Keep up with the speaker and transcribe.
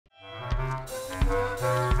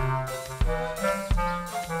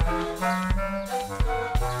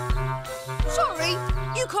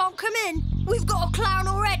got a clown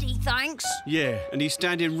already, thanks. Yeah, and he's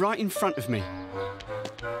standing right in front of me.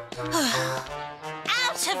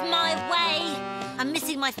 Out of my way! I'm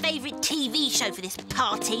missing my favourite TV show for this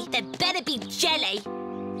party. There better be jelly.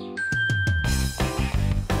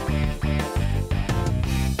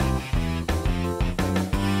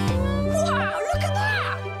 Wow, look at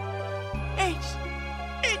that!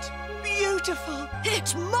 It's beautiful.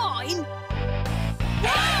 It's mine!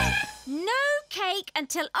 No cake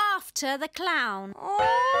until after the clown.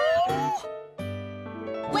 Oh.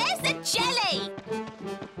 Where's the jelly?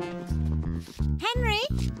 Henry,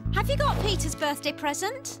 have you got Peter's birthday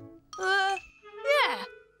present? Yeah,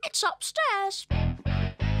 it's upstairs.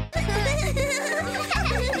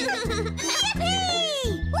 Yippee!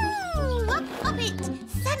 Woo! Up it!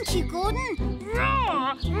 Thank you, Gordon.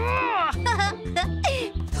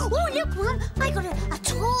 Oh, look, Mum, I got a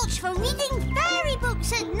torch for reading fairy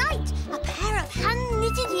books at night, a pair of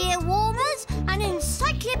hand-knitted ear warmers, an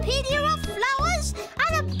encyclopedia of flowers,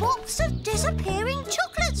 and a box of disappearing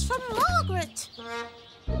chocolates from Margaret.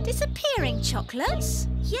 Disappearing chocolates?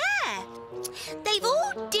 Yeah, they've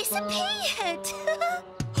all disappeared.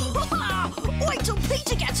 Wait till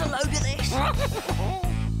Peter gets a load of this.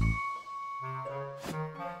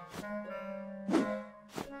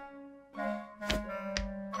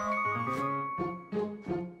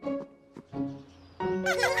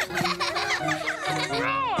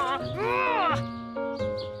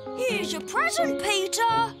 Here's your present,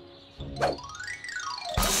 Peter.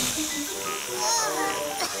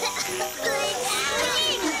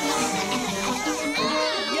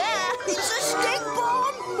 Yeah, it's a stink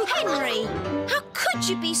bomb. Henry, how could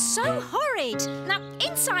you be so horrid? Now,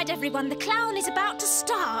 inside everyone, the clown is about to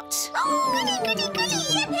start. Oh, goody, goody, goody,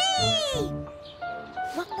 yippee!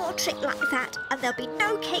 One more trick like that, and there'll be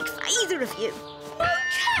no cake for either of you. No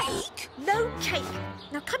cake? No cake.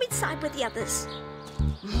 Now come inside with the others.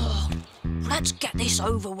 Let's get this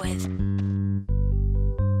over with.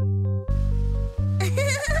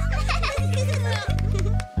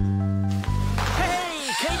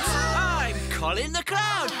 Hey, kids! I'm Colin the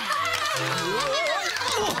Clown.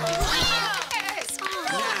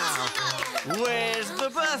 Now, where's the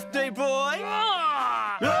birthday boy?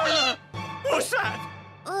 What's that?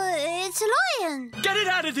 It's a lion. Get it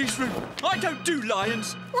out of this room. I don't do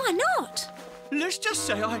lions. Why not? Let's just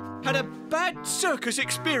say I had a bad circus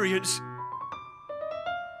experience.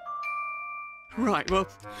 Right, well,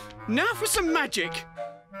 now for some magic.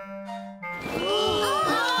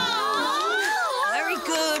 Very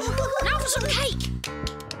good. Now for some cake.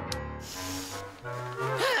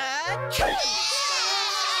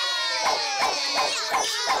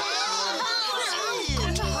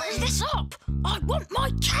 Got to hurry this up. I want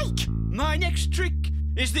my cake. My next trick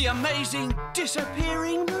is the amazing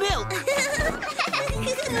disappearing milk.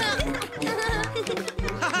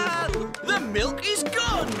 The milk is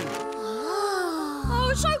gone. Oh,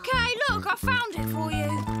 it's okay. Look, I found it for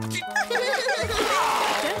you.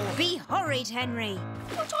 Don't be horrid, Henry.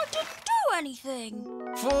 But I didn't do anything.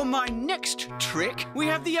 For my next trick, we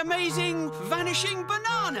have the amazing vanishing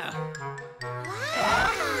banana.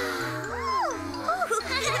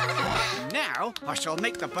 Now I shall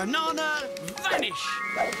make the banana vanish.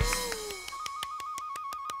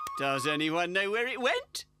 Does anyone know where it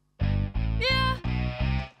went? Yeah.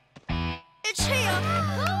 It's here.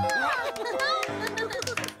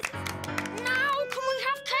 Now can we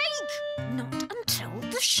have cake? Not until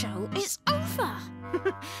the show is over.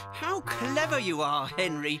 How clever you are,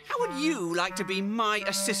 Henry. How would you like to be my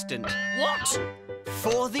assistant? What?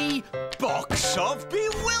 For the Box of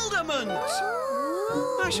Bewilderment!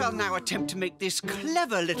 I shall now attempt to make this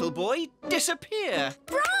clever little boy disappear.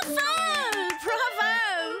 Bravo! Bravo!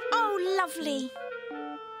 Oh, lovely.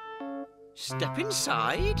 Step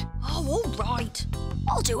inside. Oh, all right.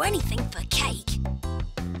 I'll do anything for cake.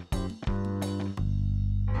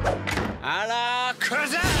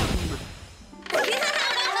 Alakazam!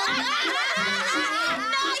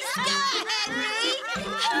 Nice go, Henry!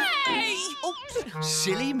 Hey! Oh,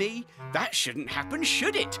 silly me. That shouldn't happen,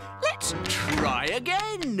 should it? Let's try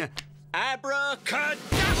again.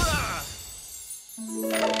 Abracadabra!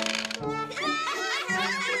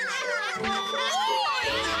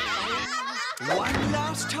 One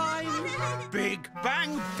last time. Big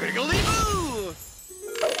bang, biggly-boo!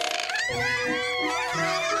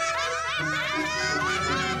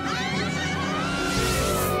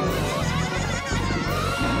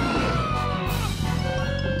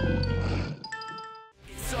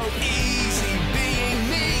 So easy being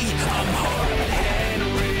me. I'm Horrid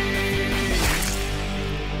Henry.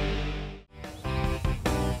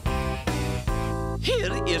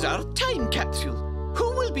 Here is our time capsule.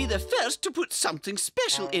 Who will I'll be the first to put something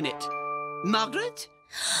special in it. Margaret?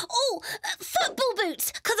 Oh, football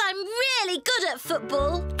boots, because I'm really good at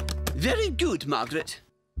football. Very good, Margaret.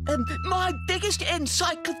 My biggest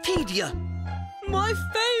encyclopedia. My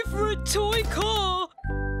favourite toy car.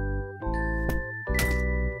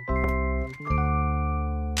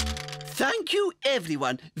 Thank you,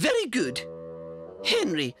 everyone. Very good.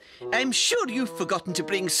 Henry, I'm sure you've forgotten to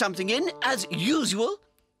bring something in, as usual.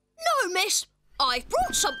 No, miss. I've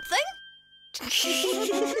brought something.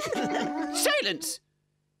 Silence!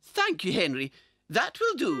 Thank you, Henry. That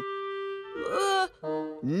will do.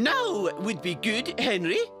 Now would be good,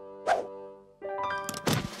 Henry.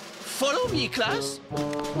 Follow me, class.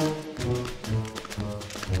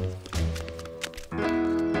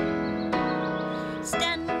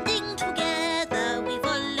 Standing together, we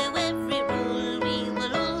follow every rule. We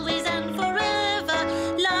will always and forever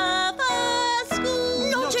love our school.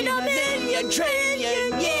 Not in a million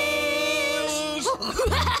trillion years.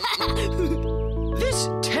 This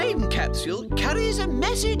time capsule carries a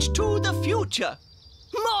message to the future.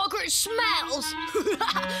 Margaret smells.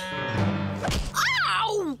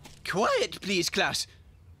 Ow! Quiet, please, class.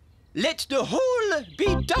 Let the hole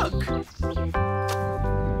be dug.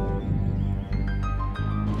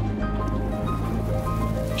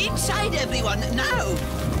 Inside, everyone, now!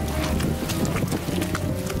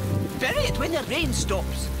 Bury it when the rain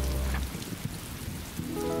stops.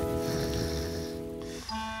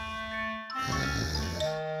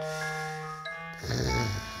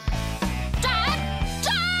 Dad!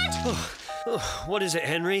 Dad! Oh, what is it,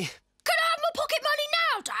 Henry? Can I have my pocket money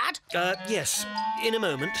now, Dad? Yes, in a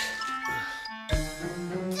moment.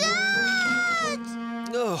 Dad!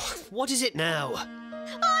 Oh, what is it now?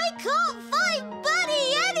 I can't find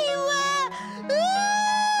Bunny anywhere.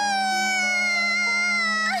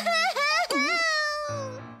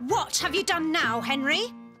 What have you done now,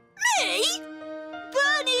 Henry? Me?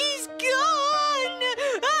 Bunny's gone.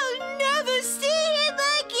 I'll never see him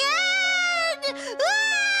again.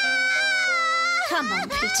 Come on,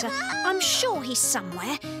 Peter. I'm sure he's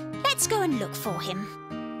somewhere. Let's go and look for him.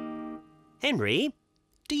 Henry,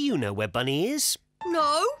 do you know where Bunny is?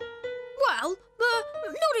 No. Well,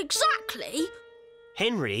 not exactly.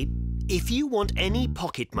 Henry, if you want any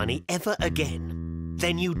pocket money ever again,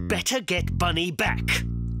 then you'd better get Bunny back.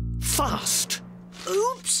 Fast.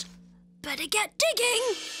 Oops. Better get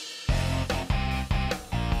digging.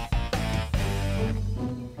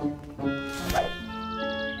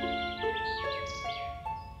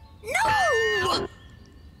 No!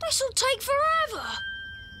 This'll take forever.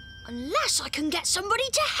 Unless I can get somebody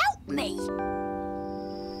to help me.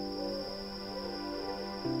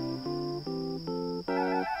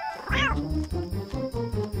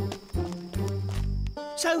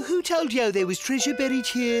 So who told you there was treasure buried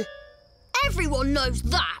here? Everyone knows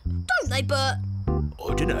that, don't they, Bert?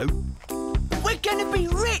 I don't know. We're gonna be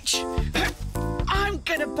rich! I'm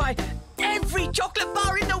gonna buy every chocolate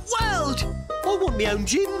bar in the world! I want my own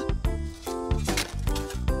gym.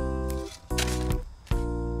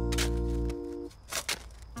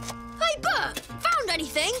 Hey, Bert, found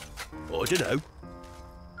anything? I don't know.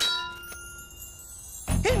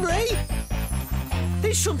 Henry!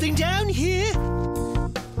 There's something down here.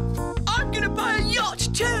 I'm gonna buy a yacht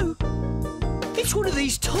too! It's one of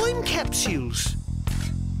these time capsules.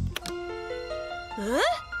 Huh?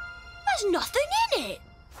 There's nothing in it.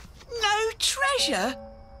 No treasure?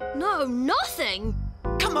 No, nothing.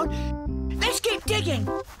 Come on, let's keep digging.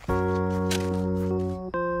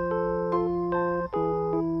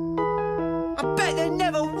 I bet there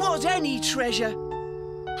never was any treasure.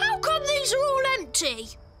 How come these are all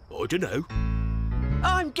empty? I don't know.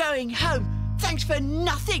 I'm going home. Thanks for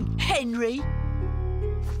nothing, Henry.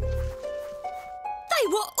 They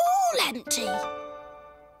were all empty.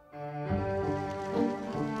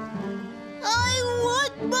 I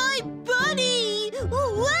want my Bunny.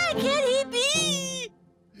 Where can he be?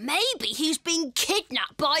 Maybe he's been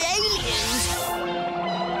kidnapped by aliens.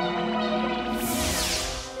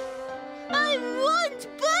 I want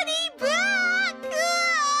Bunny back.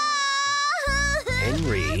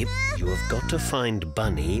 Henry, you have got to find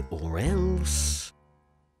Bunny or else...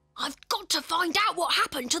 I've got to find out what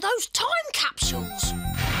happened to those time capsules.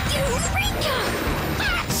 Eureka!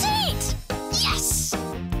 That's it! Yes!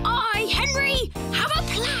 I, Henry, have a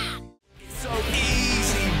plan. So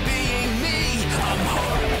easy being me. I'm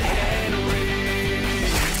Horrid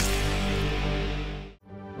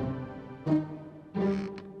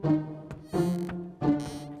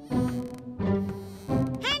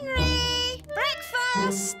Henry!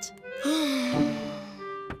 Breakfast!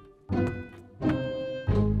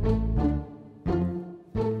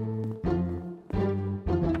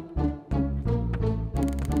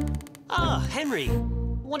 Henry,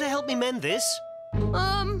 want to help me mend this?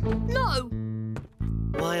 No.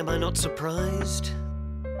 Why am I not surprised?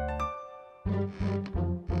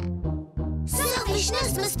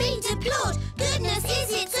 Selfishness must be deplored. Goodness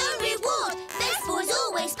is its own reward. Best boys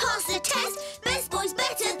always pass the test. Best boys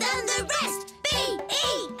better than the rest.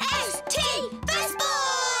 B-E-S-T, Best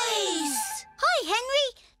Boys! Hi, Henry.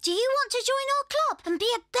 Do you want to join our club and be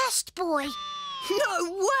a best boy? No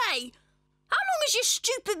way! How long is your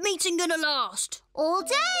stupid meeting gonna last? All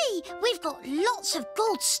day. We've got lots of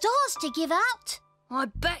gold stars to give out. I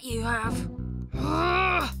bet you have.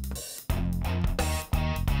 I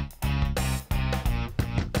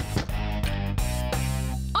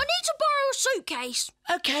need to borrow a suitcase.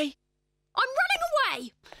 OK. I'm running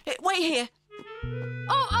away. Wait here.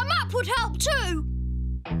 Oh, a map would help too.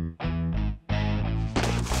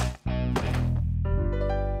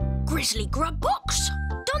 Grizzly grub box,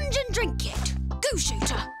 dungeon drink kit, goose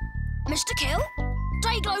shooter, Mr. Kill,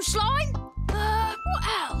 Dayglow slime. What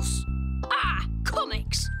else? Ah,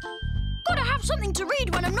 comics. Gotta have something to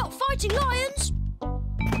read when I'm not fighting lions.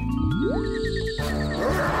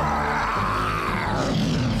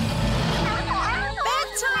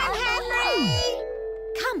 Bedtime, Henry!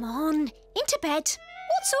 Come on, into bed.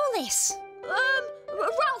 What's all this?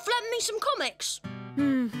 Ralph lent me some comics.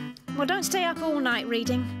 Well, don't stay up all night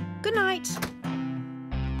reading. Good night.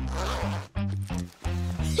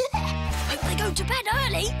 Hope they go to bed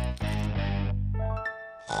early.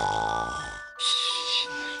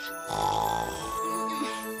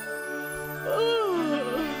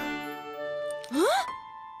 Huh?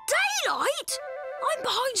 Daylight? I'm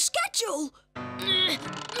behind schedule.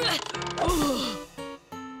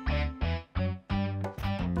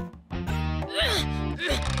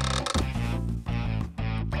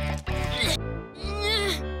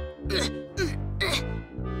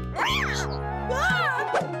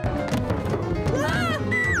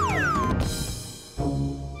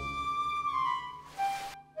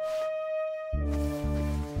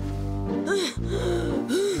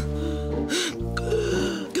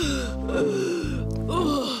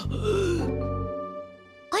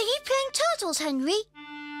 Are you playing turtles, Henry?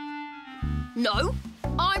 No,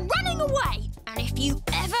 I'm running away. And if you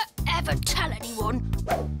ever tell anyone,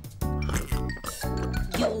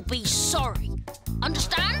 you'll be sorry.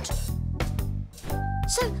 Understand?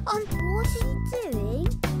 So, what are you doing?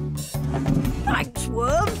 Thanks,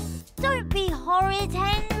 Worm. Don't be horrid,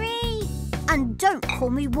 Henry. And don't call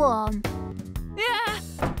me Worm. Yeah,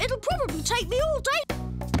 it'll probably take me all day.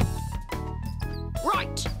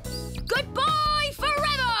 Right. Goodbye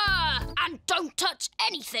forever! And don't touch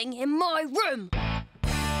anything in my room.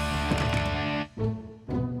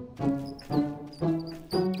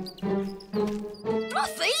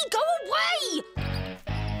 Fluffy, go away!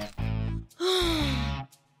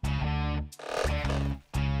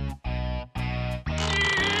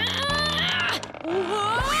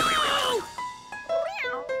 Whoa!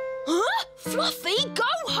 Huh? Fluffy,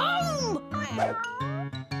 go home!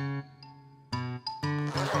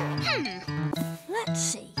 Let's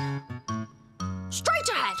see. Straight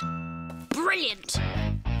ahead. Brilliant.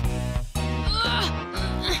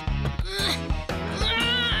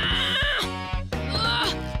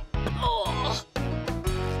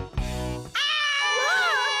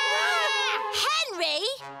 Henry!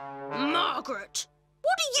 Margaret,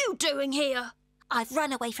 what are you doing here? I've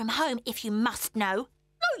run away from home, if you must know.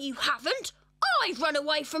 No, you haven't. I've run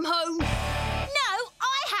away from home. No,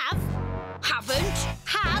 I have. Haven't.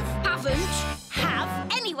 Haven't. Have.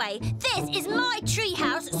 Anyway, this is my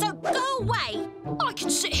treehouse, so go away. I can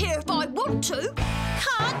sit here if I want to.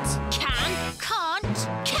 Can't. Can. Can't.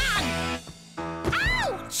 Can.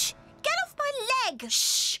 Ouch! Get off my leg.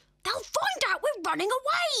 Shh. They'll find out we're running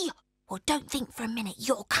away. Well, don't think for a minute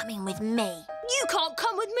you're coming with me. You can't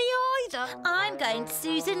come with me either. I'm going to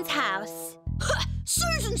Susan's house.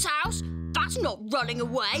 Susan's house? That's not running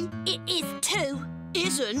away. It is too.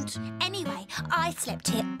 Isn't. Anyway, I slept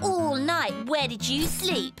here all night. Where did you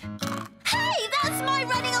sleep? Hey, that's my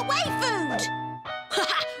running away food!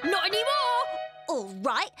 Not anymore. All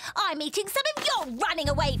right, I'm eating some of your running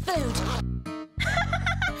away food.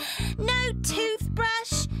 No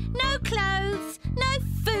toothbrush, no clothes, no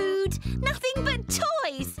food, nothing but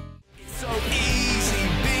toys. So easy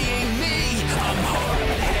being me, I'm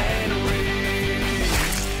Horrid Henry.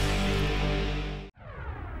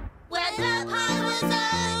 When the pie was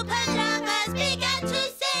opened up as began to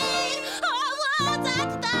sing, all was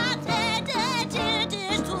at that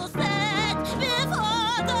dish was set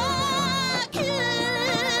before the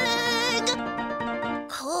king.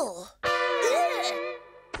 Cool.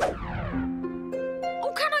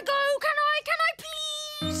 Oh, can I go? Can I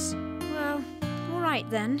please? Well,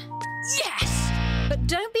 then. Yes! But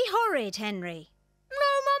don't be horrid, Henry. No,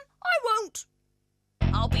 Mum, I won't.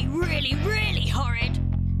 I'll be really, really horrid.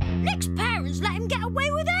 Nick's parents let him get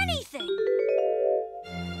away with anything.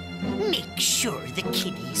 Make sure the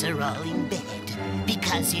kiddies are all in bed,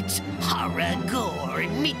 because it's horror, gore,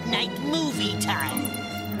 and midnight movie time.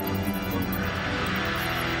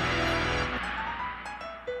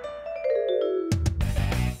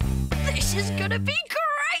 This is gonna be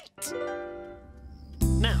great!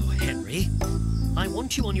 Now, Henry, I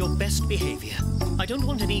want you on your best behaviour. I don't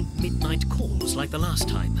want any midnight calls like the last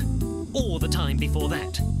time. Or the time before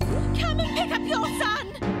that. Come and pick up your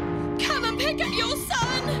son! Come and pick up your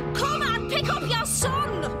son! Come and pick up your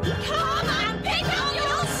son! Come and pick up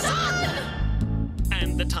your son!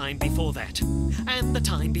 And the time before that. And the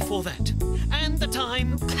time before that. And the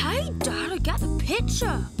time... Okay, Dad, I get the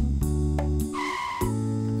picture.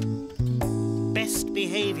 Best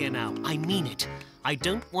behaviour now. I mean it. I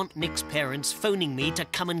don't want Nick's parents phoning me to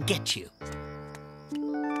come and get you.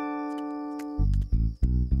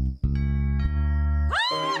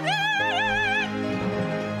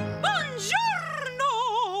 Buongiorno!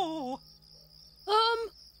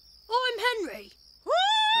 I'm Henry.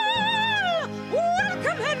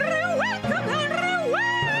 Welcome, Henry! Welcome, Henry!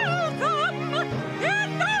 Welcome!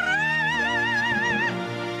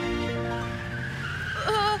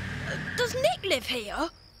 Does Nick live here?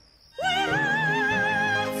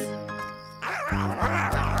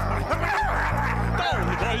 Down,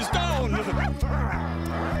 boys, down!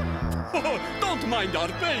 Oh, don't mind our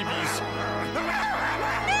babies.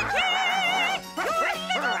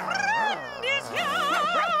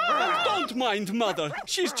 Don't mind Mother.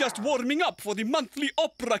 She's just warming up for the monthly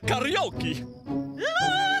opera karaoke.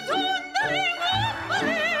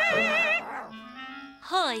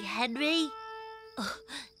 Hi, Henry. Oh,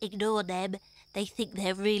 ignore them. They think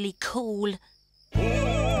they're really cool. Your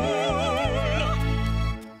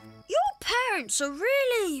parents are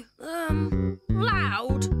really,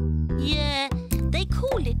 loud. Yeah, they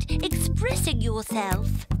call it expressing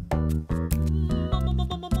yourself.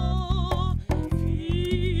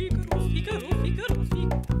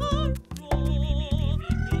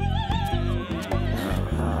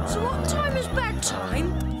 So what time is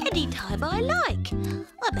bedtime? Anytime I like.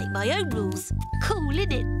 I make my own rules. Cool,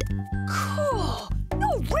 innit? Cool.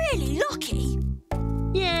 You're really lucky.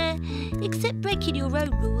 Yeah, except breaking your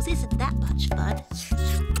own rules isn't that much fun.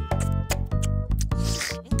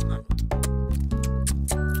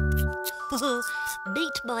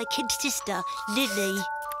 Meet my kid sister, Lily.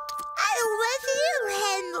 I love you,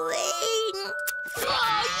 Henry.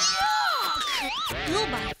 Oh, yuck! You're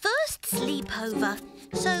my first sleepover.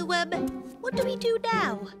 So, what do we do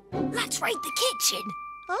now? Let's raid the kitchen.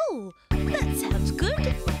 Oh, that sounds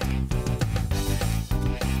good.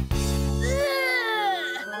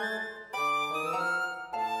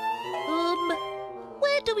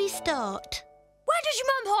 Where do we start? Where does your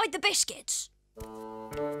mum hide the biscuits?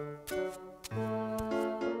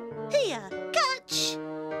 Here, catch.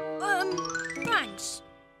 Thanks.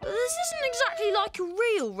 This isn't exactly like a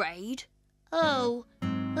real raid. Oh,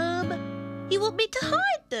 you want me to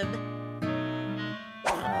hide them?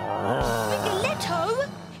 Rigoletto!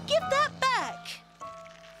 Give that back.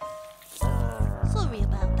 Sorry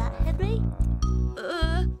about that, Henry.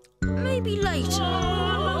 Maybe later.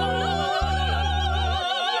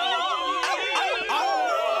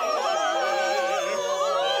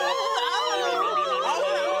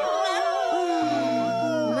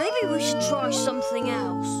 Maybe we should try something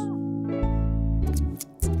else.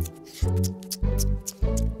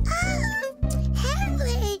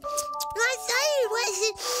 Henry, my son wants to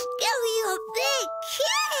give you a big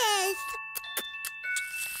kiss.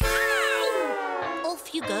 Off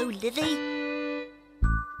you go, Lily.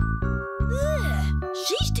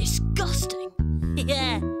 She's disgusting.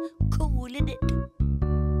 Yeah, cool, innit?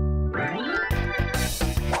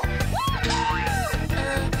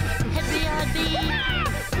 Henry, I'd be...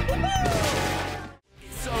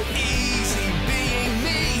 It's so easy being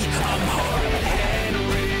me. I'm Horrid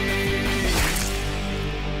Henry.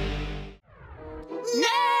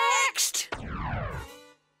 Next!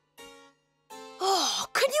 Oh,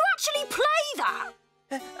 can you actually play that?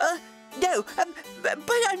 No,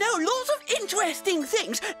 but I know lots of interesting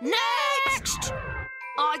things. Next!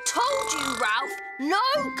 I told you, Ralph, no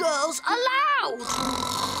girls allowed.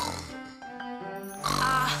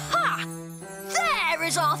 Aha! There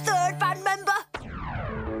is our third band member.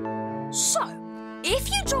 So, if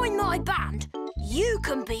you join my band, you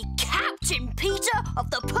can be Captain Peter of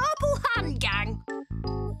the Purple Hand Gang.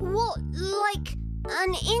 What, like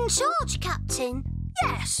an in-charge captain?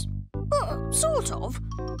 Yes, Sort of.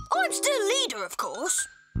 I'm still leader, of course.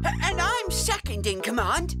 And I'm second in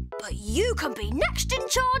command. But you can be next in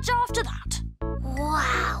charge after that.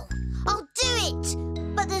 Wow. I'll do it.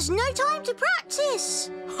 But there's no time to practice.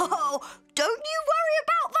 Oh, don't you worry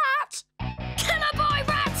about that. Killer Boy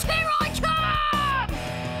Rats, here I come!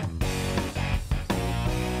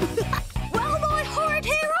 Well, my horrid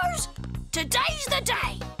heroes, today's the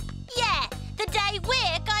day. Yeah, the day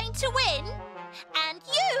we're going to win. And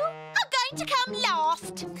you are going to come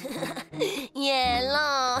last. Yeah,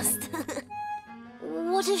 last.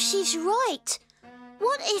 What if she's right?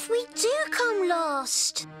 What if we do come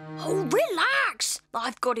last? Oh, relax.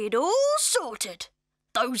 I've got it all sorted.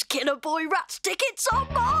 Those Killer Boy Rats tickets are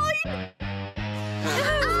mine.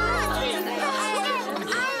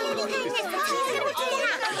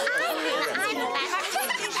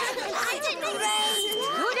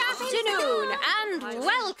 Good afternoon and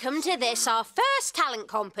welcome to this, our first talent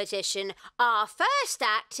competition. Our first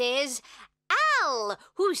act is Al,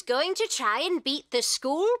 who's going to try and beat the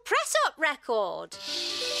school press-up record.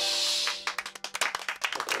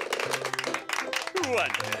 1,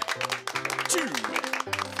 2,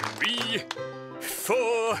 3,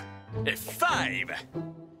 4, 5,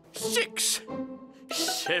 6,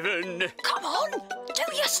 7. Come on, do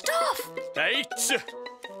your stuff. 8,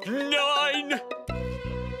 9.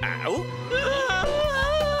 Ow!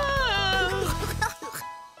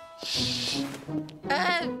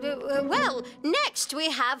 Well, next we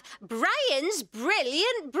have Brian's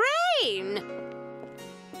brilliant brain.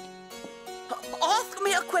 Ask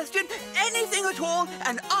me a question, anything at all,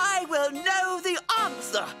 and I will know the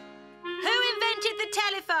answer. Who invented the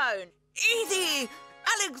telephone? Easy!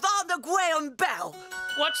 Alexander Graham Bell.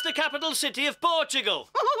 What's the capital city of Portugal?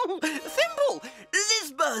 Simple!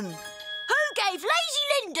 Lisbon. Who gave Lazy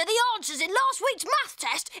Linda the answers in last week's math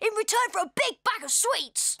test in return for a big bag of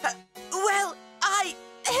sweets? Well,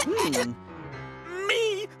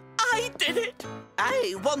 Me! I did it!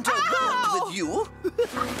 I want to work with you.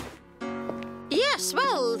 Yes,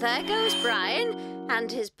 well, there goes Brian and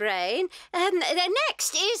his brain.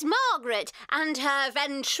 Next is Margaret and her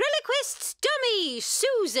ventriloquist's dummy,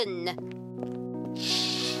 Susan.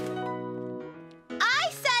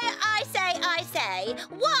 I say,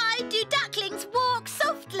 why do ducklings walk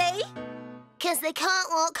softly? Because they can't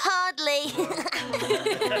walk hardly.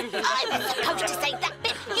 I was supposed to say that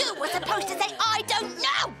bit. You were supposed to say, I don't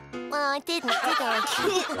know. Well, I didn't, did I?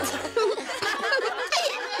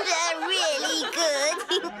 They're really good.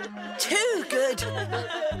 Too good.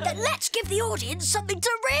 Then let's give the audience something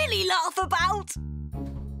to really laugh about.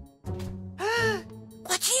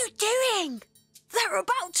 What are you doing? They're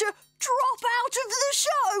about to drop out of the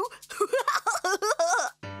show.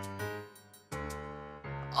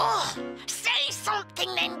 Oh, say something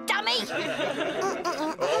then, dummy.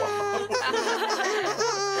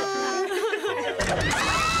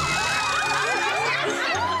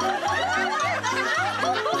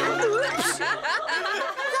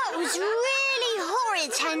 That was really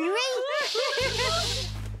horrid, Henry.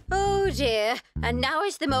 Oh, dear. And now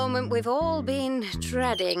is the moment we've all been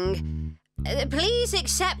dreading. Please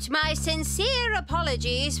accept my sincere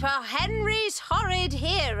apologies for Henry's horrid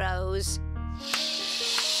heroes.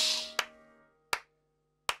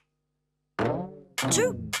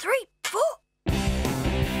 2, 3, 4.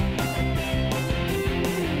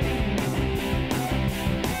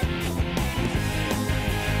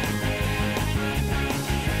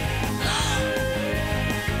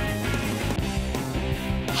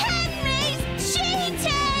 Henry's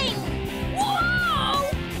cheating! Whoa!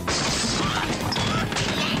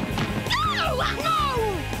 No!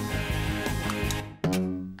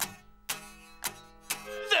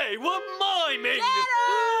 They were miming!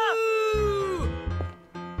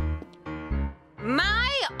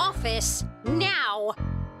 My office, now.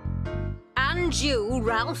 And you,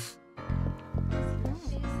 Ralph.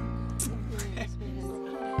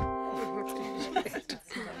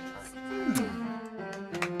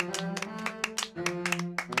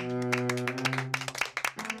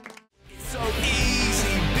 So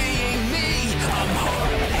easy being me. I'm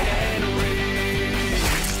Horrid Henry.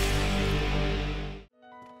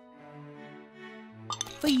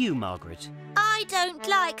 For you, Margaret. I don't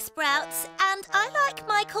like sprouts, and I like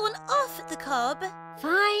my corn off the cob.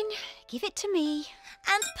 Fine, give it to me.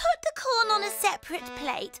 And put the corn on a separate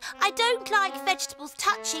plate. I don't like vegetables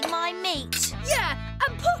touching my meat. Yeah,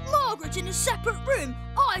 and put Margaret in a separate room.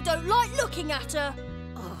 I don't like looking at her.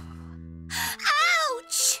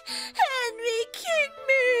 Ouch! Henry kicked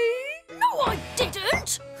me! No, I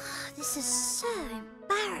didn't! This is so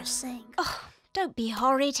embarrassing. Oh, don't be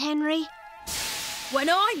horrid, Henry. When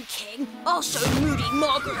I'm king, I'll show moody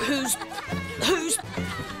Margaret who's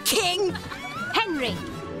king. Henry,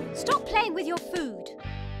 stop playing with your food.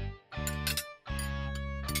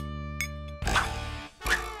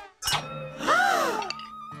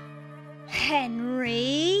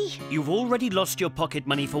 Henry? You've already lost your pocket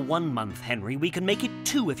money for 1 month, Henry. We can make it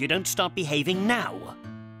 2 if you don't start behaving now.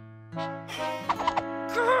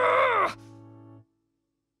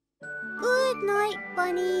 Good night,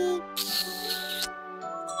 Bunny.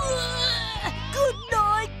 Good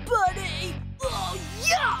night, Bunny. Oh,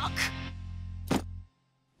 yuck!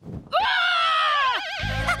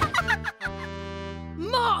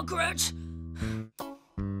 Margaret!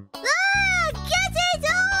 Get it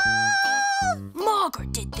off!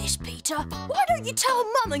 Margaret did this, Peter. Why don't you tell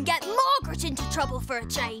Mum and get Margaret into trouble for a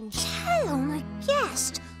change? Tell on a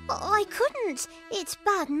guest? I couldn't. It's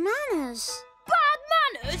bad manners. Bad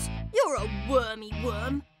manners? You're a wormy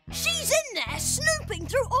worm. She's in there snooping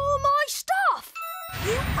through all my stuff.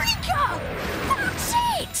 Eureka! That's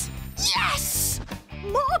it! Yes!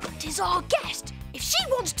 Margaret is our guest. If she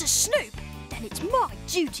wants to snoop, then it's my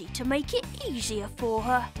duty to make it easier for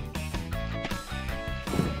her.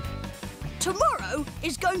 Tomorrow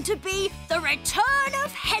is going to be the return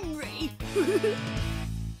of Henry.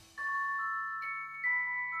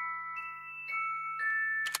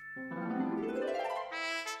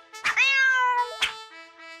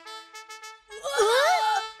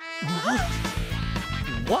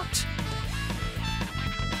 What?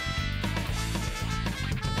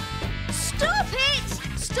 Stop it!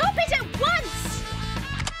 Stop it at once!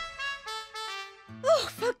 Oh,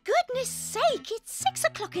 for goodness sake, it's 6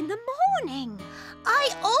 o'clock in the morning. I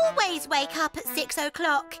always wake up at 6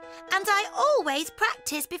 o'clock and I always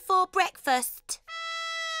practice before breakfast.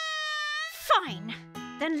 Fine.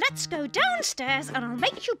 Then let's go downstairs and I'll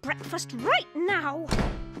make you breakfast right now.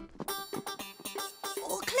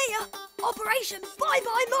 All clear. Operation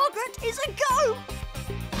Bye-Bye Margaret is a go.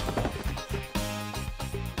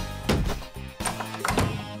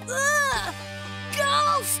 Ugh!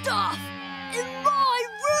 Girl stuff in my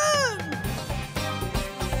room.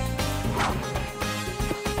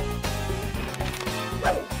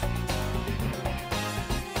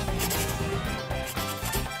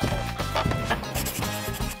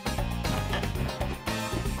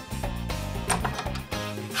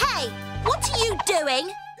 Hey, what are you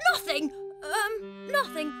doing? Nothing.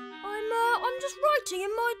 Nothing. I'm just writing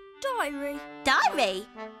in my diary. Diary?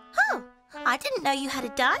 Oh, I didn't know you had a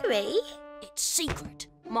diary. It's secret.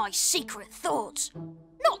 My secret thoughts.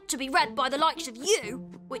 Not to be read by the likes of you,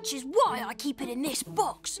 which is why I keep it in this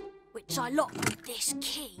box, which I lock with this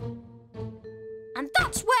key. And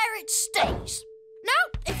that's where it stays.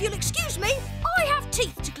 Now, if you'll excuse me, I have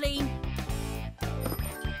teeth to clean.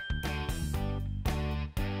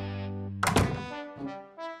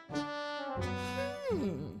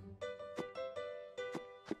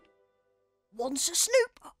 Once a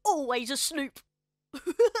snoop, always a snoop.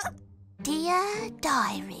 Dear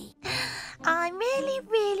Diary, I'm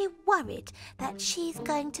really worried that she's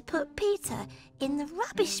going to put Peter in the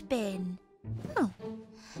rubbish bin.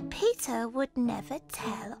 Peter would never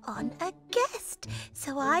tell on a guest,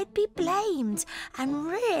 so I'd be blamed and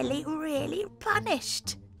really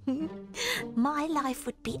punished. My life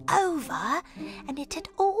would be over and it'd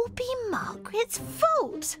all be Margaret's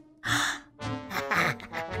fault.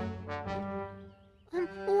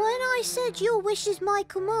 When I said your wish is my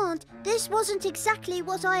command, this wasn't exactly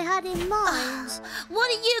what I had in mind. What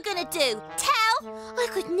are you going to do? Tell? I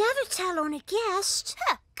could never tell on a guest.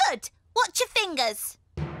 Good. Watch your fingers.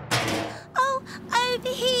 Oh, over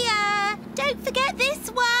here. Don't forget this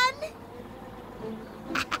one.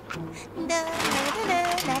 No.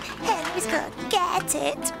 Henry's going to get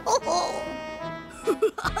it. Oh.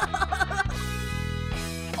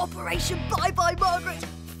 Operation Bye-Bye Margaret,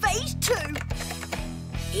 Phase 2.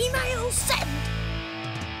 Email send.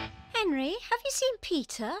 Henry, have you seen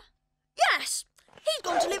Peter? Yes, he's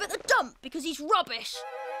gone to live at the dump because he's rubbish.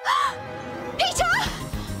 Peter!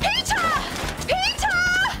 Peter! Peter!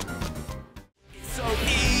 It's so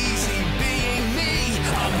easy being me.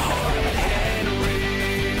 I'm Horrid Henry.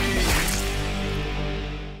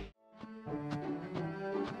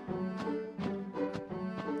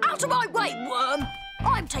 Out of my way, worm!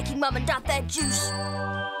 I'm taking Mum and Dad their juice.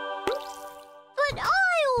 But I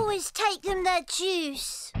always take them their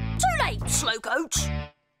juice. Too late, Slowcoach.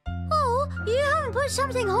 Oh, you haven't put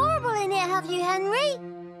something horrible in it, have you, Henry?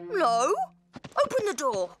 No. Open the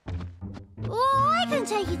door. Well, I can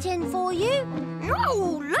take it in for you.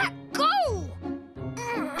 No, let go!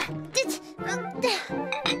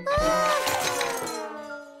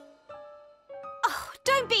 Oh,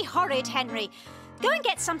 don't be horrid, Henry. Go and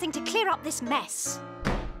get something to clear up this mess.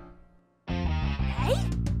 Hey?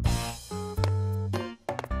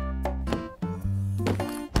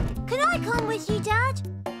 Can I come with you, Dad?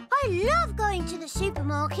 I love going to the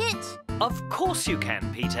supermarket. Of course you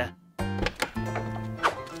can, Peter.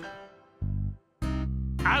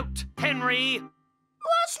 Out, Henry!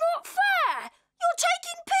 That's not fair! You're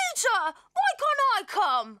taking Peter! Why can't I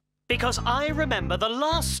come? Because I remember the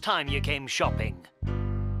last time you came shopping.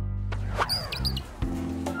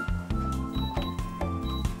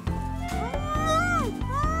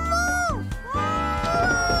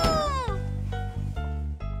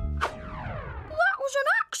 That was an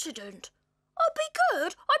accident. I'll be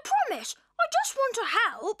good, I promise. I just want to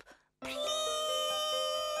help.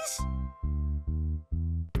 Please?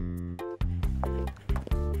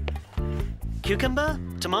 Cucumber?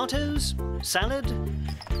 Tomatoes? Salad?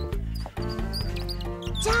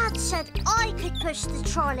 Dad said I could push the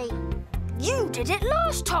trolley. You did it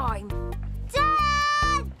last time.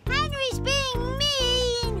 Dad! Henry's being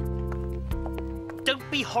mean!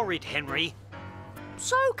 Don't be horrid, Henry.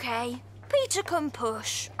 It's okay. Peter can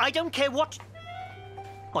push. I don't care what...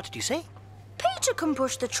 What did you say? Peter can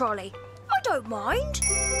push the trolley. I don't mind.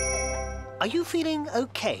 Are you feeling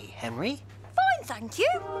okay, Henry? Fine, thank you.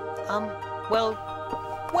 Well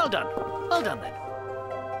done. Well done, then.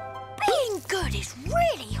 Being good is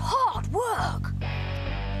really hard work.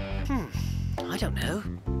 I don't know.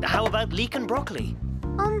 How about leek and broccoli?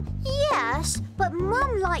 Yes, but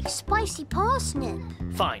Mum likes spicy parsnip.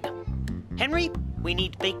 Fine. Henry, we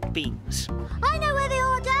need baked beans. I know where they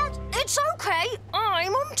are, Dad. It's okay.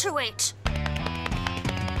 I'm onto it.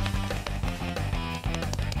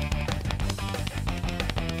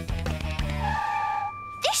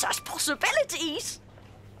 This has possibilities.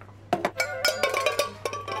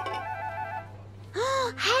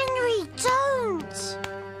 Henry, don't!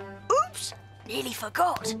 Oops, nearly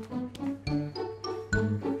forgot.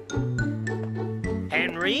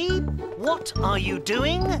 Henry, what are you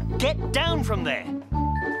doing? Get down from there.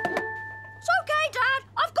 It's okay, Dad.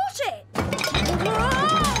 I've got it.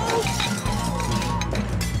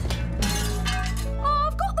 Oh,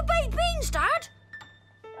 I've got the baked beans, Dad.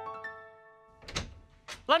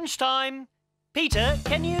 Lunchtime. Peter,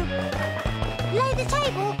 can you... Lay the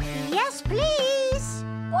table? Yes, please.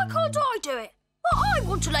 Why can't I do it? Well, I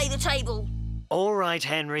want to lay the table. All right,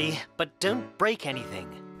 Henry, but don't break anything.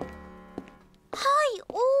 I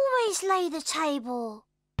always lay the table.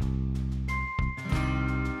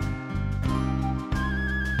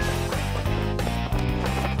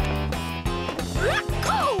 Let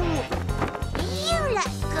go! You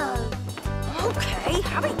let go. Okay,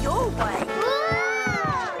 have it your way.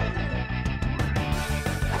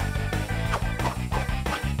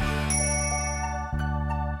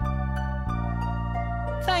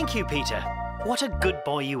 Thank you, Peter. What a good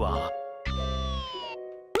boy you are.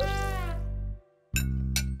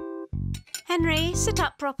 Henry, sit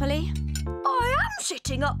up properly. I am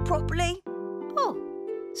sitting up properly. Oh,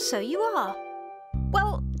 so you are.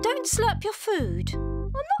 Well, don't slurp your food.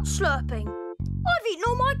 I'm not slurping. I've eaten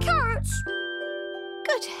all my carrots.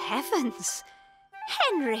 Good heavens.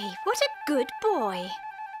 Henry, what a good boy.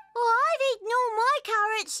 Well, I've eaten all my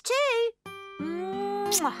carrots too.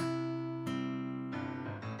 Mwah.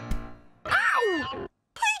 Ow!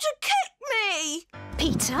 Peter kicked me!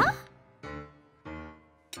 Peter?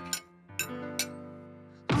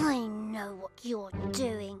 I know what you're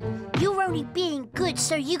doing. You're only being good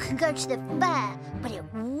so you can go to the fair, but it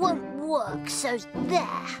won't work, so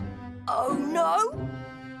there. Oh, no?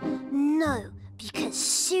 No, because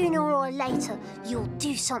sooner or later you'll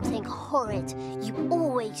do something horrid. You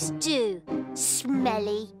always do,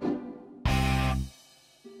 Smelly.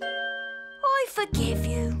 I forgive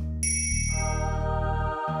you.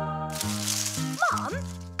 Mum,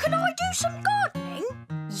 can I do some gardening?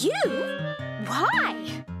 You? Why?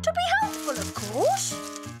 To be helpful, of course.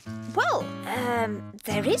 Well,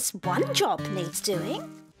 there is one job needs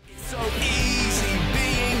doing. So easy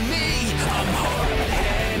being me. I'm Horrid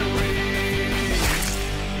Henry.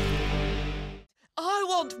 I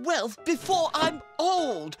want wealth before I'm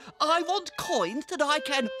old. I want coins that I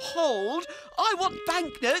can hold. I want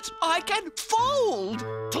banknotes I can fold.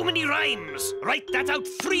 Too many rhymes. Write that out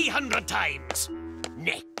 300 times.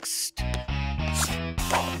 Next.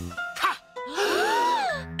 Ha!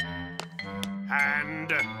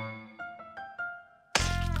 And...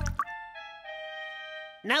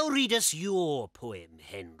 Now read us your poem,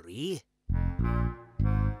 Henry.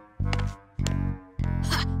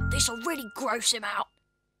 This'll really gross him out.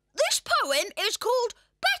 This poem is called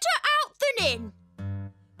Better Out Than In.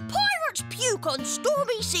 Pirates puke on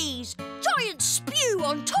stormy seas. Giants spew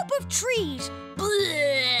on top of trees.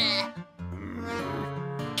 Bleh.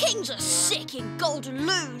 Kings are sick in golden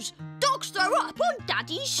loos. Dogs throw up on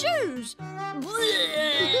Daddy's shoes.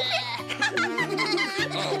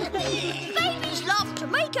 Babies love to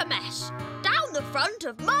make a mess down the front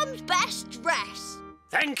of Mum's best dress.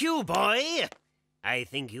 Thank you, boy. I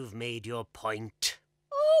think you've made your point.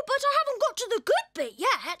 Oh, but I haven't got to the good bit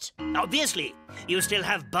yet. Obviously, you still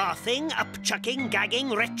have bathing, upchucking, gagging,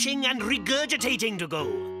 retching and regurgitating to go.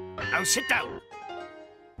 Now sit down.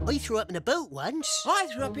 I threw up in a boat once. I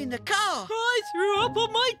threw up in the car. I threw up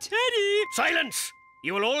on my teddy. Silence!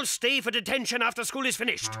 You will all stay for detention after school is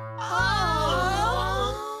finished.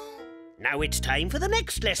 Oh. Now it's time for the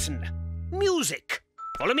next lesson. Music.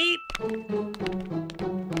 Follow me.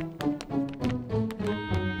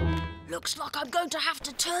 Looks like I'm going to have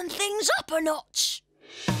to turn things up a notch.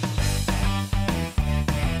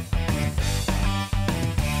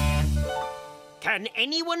 Can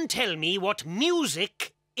anyone tell me what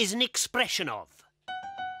music is an expression of?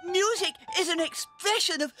 Music is an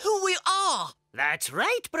expression of who we are. That's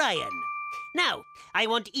right, Brian. Now, I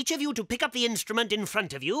want each of you to pick up the instrument in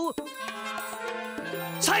front of you.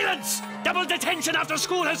 Silence! Double detention after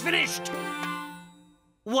school has finished!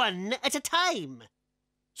 One at a time.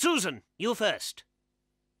 Susan, you first.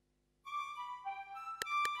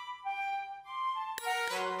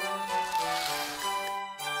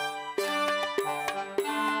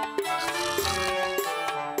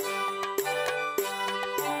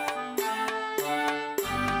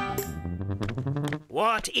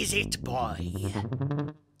 What is it, boy? There's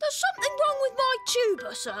something wrong with my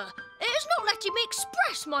tuba, sir. It is not letting me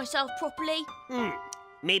express myself properly.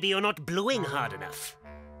 Maybe you're not blowing hard enough.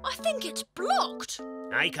 I think it's blocked.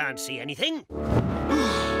 I can't see anything. You're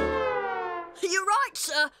right,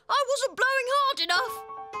 sir. I wasn't blowing hard enough.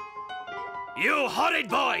 You horrid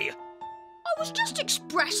boy! I was just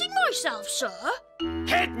expressing myself, sir.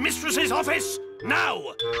 Head mistress's office,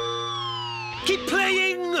 now! Keep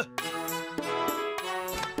playing!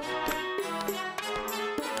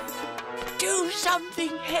 Do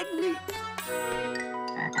something, Henry.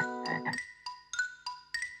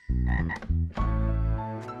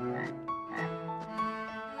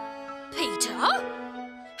 Peter?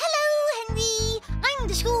 Hello, Henry. I'm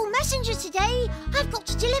the school messenger today. I've got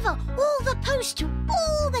to deliver all the post to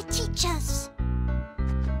all the teachers.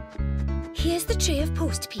 Here's the tray of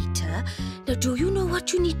post, Peter. Now, do you know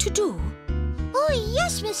what you need to do? Oh,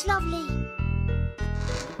 yes, Miss Lovely.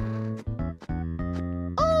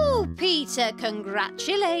 Oh, Peter,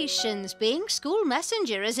 congratulations. Being school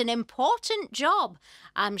messenger is an important job.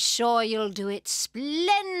 I'm sure you'll do it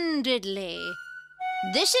splendidly.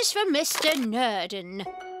 This is for Mr. Nurden.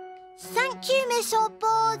 Thank you, Miss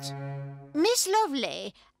Oddboard. Miss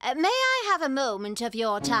Lovely, may I have a moment of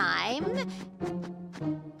your time?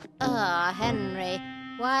 Ah, Henry,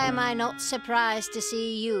 why am I not surprised to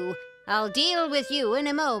see you? I'll deal with you in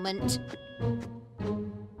a moment.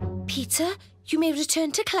 Peter, you may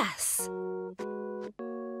return to class.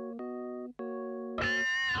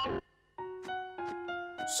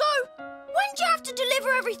 So, when do you have to deliver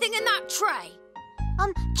everything in that tray?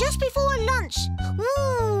 Just before lunch.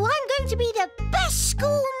 Ooh, I'm going to be the best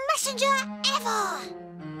school messenger ever.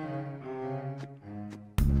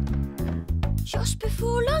 Just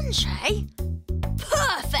before lunch, eh?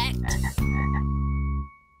 Perfect!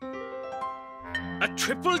 A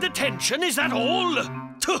triple detention, is that all?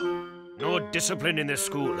 Tuh. No discipline in this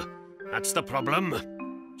school. That's the problem.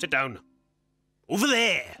 Sit down. Over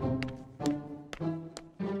there.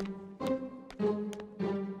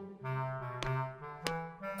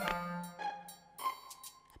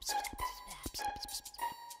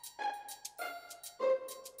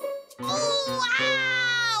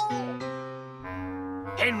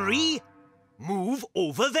 Henry, move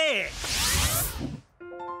over there.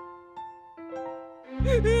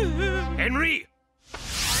 Henry!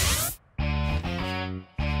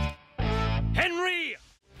 Henry!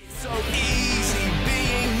 It's so easy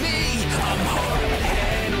being me. I'm Horrid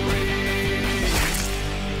Henry.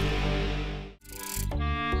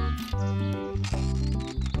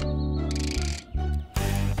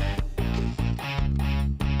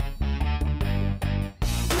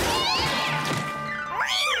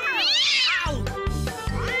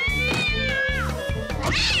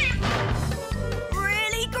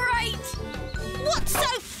 Really great! What's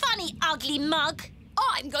so funny, ugly mug?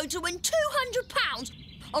 I'm going to win £200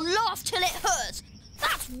 on Laugh Till It Hurts.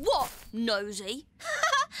 That's what, nosy.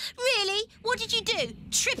 Really? What did you do?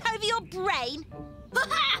 Trip over your brain?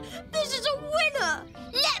 This is a winner!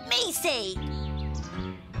 Let me see.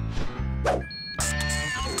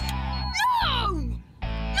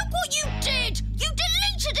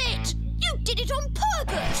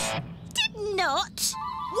 not.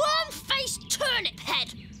 Worm-faced turnip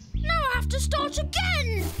head! Now I have to start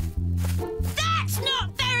again! That's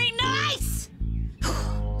not very nice!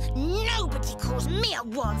 Nobody calls me a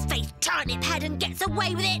worm-faced turnip head and gets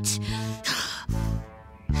away with it!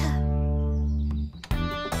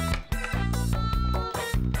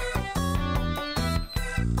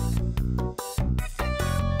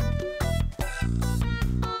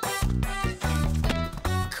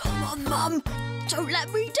 Come on, Mum! Don't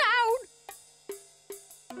let me down!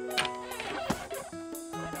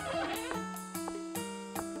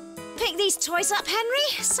 Pick these toys up, Henry.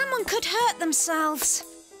 Someone could hurt themselves.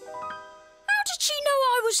 How did she know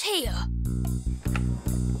I was here?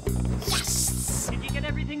 Yes! Did you get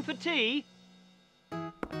everything for tea?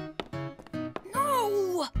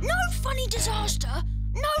 No! No funny disaster!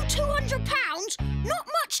 No £200! Not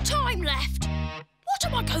much time left! What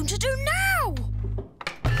am I going to do now?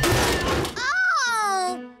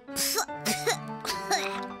 Oh!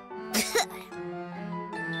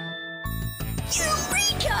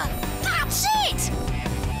 Eureka! That's it!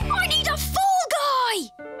 I need a fall guy!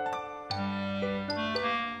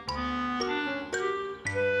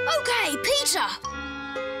 OK, Peter.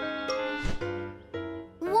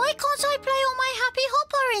 Why can't I play on my happy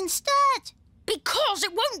hopper instead? Because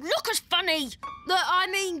it won't look as funny. I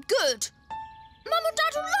mean, good. Mum and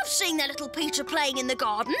Dad will love seeing their little Peter playing in the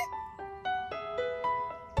garden.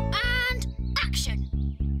 And action.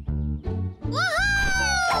 Woohoo!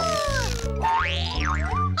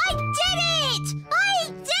 I did it! I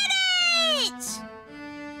did it!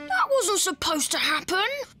 That wasn't supposed to happen.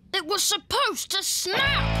 It was supposed to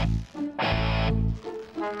snap.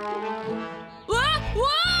 Whoa! Oh!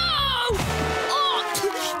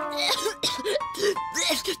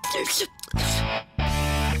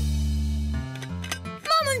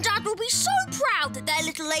 Mum and Dad will be so proud that their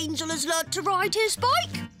little angel has learnt to ride his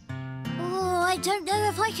bike. Oh, I don't know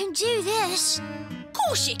if I can do this. Of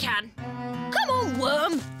course you can. Come on,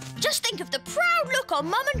 Worm. Just think of the proud look on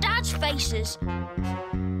Mum and Dad's faces.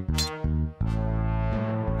 And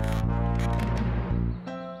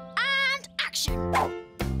action.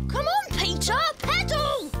 Come on, Peter.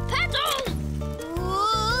 Pedal! Pedal!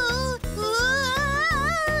 Ooh, ooh,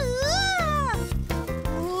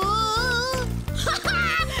 ooh.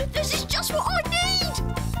 This is just what I need.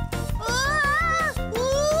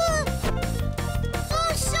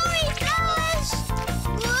 Oh, sorry, fellas.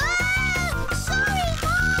 Sorry,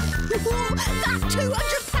 Mum. That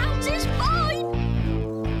 £200 is mine.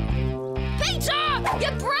 Peter,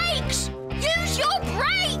 your brakes! Use your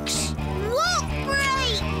brakes! What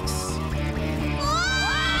brakes?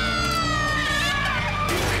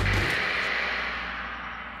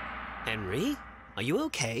 Henry, are you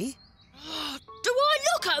okay? Do I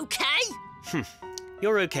look okay?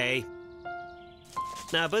 You're okay.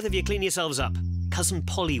 Now, both of you clean yourselves up. Cousin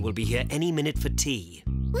Polly will be here any minute for tea.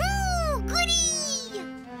 Woo, goody!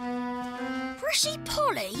 Prissy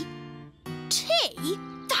Polly? Tea?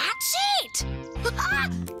 That's it!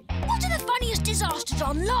 What are the funniest disasters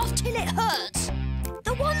on Laugh Till It Hurts?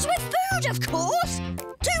 The ones with food, of course!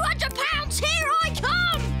 £200, here I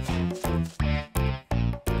come!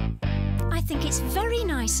 I think it's very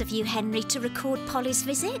nice of you, Henry, to record Polly's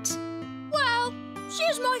visit. Well,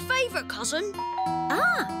 she's my favourite cousin.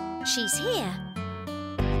 Ah, she's here.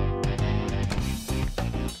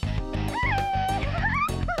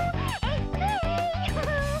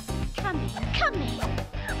 Come in.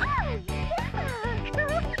 Oh,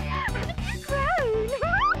 look!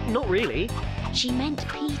 Grown. Not really. She meant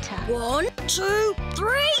Peter. 1, 2,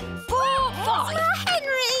 3, 4, 5.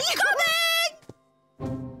 Henry!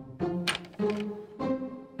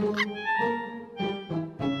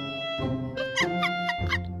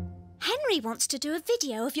 Henry wants to do a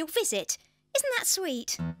video of your visit. Isn't that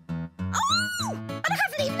sweet? Oh! And I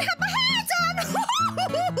haven't even had my hair done!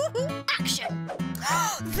 Action!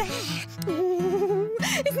 There! Ooh,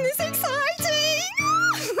 isn't this exciting?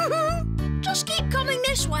 Just keep coming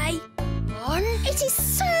this way. 1. It is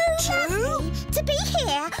so lovely to be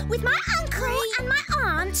here with my uncle and my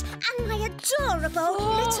aunt and my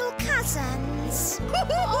adorable little cousins. 5.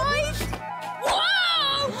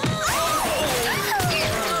 Whoa!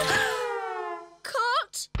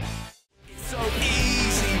 Cut! It's so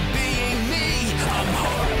easy being me. I'm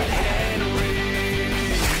Horrid Henry.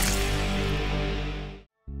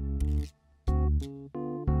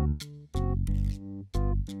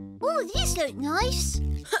 Oh, these look nice.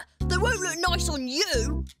 They won't look nice on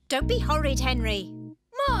you. Don't be horrid, Henry.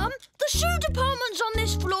 Mum, the shoe department's on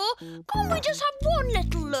this floor. Can't we just have one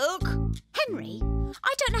little look? Henry,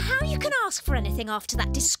 I don't know how you can ask for anything after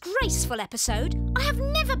that disgraceful episode. I have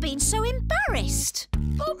never been so embarrassed.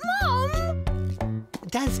 But, Mum,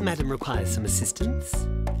 Does Madam require some assistance?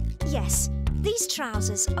 Yes. These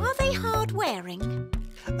trousers, are they hard wearing?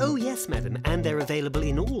 Oh, yes, Madam, and they're available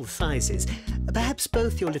in all sizes. Perhaps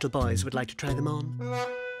both your little boys would like to try them on.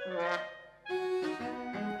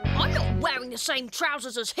 I'm not wearing the same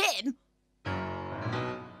trousers as him.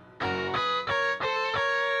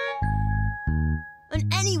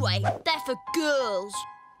 And anyway, they're for girls.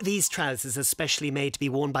 These trousers are specially made to be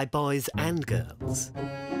worn by boys and girls.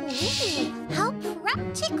 Ooh, how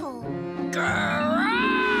practical. Don't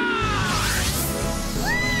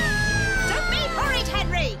be horrid,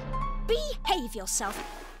 Henry! Behave yourself.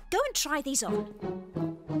 Go and try these on.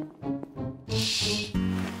 Yuck!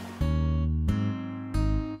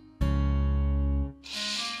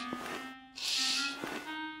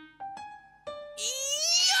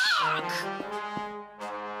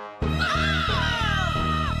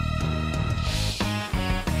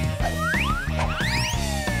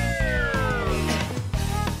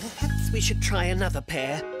 Perhaps we should try another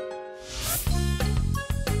pair.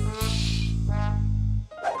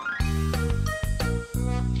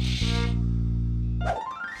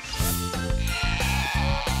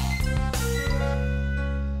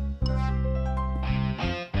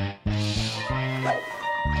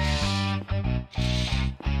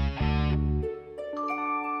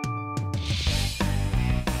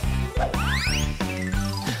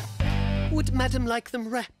 Would Madam like them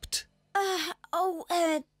wrapped?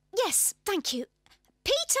 Yes, thank you.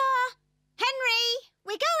 Peter! Henry!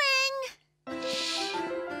 We're going!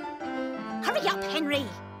 Hurry up, Henry!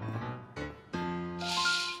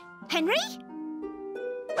 Henry?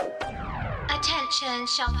 Attention,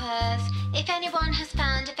 shoppers. If anyone has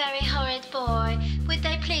found a very horrid boy, would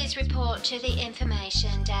they please report to the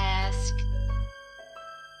information desk?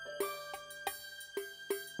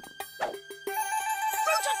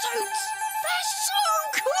 Rootatoots! They're so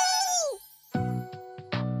cool!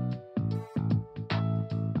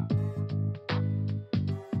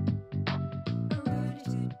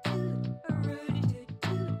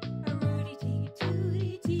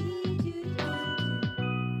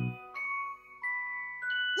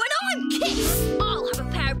 When I'm king, I'll have a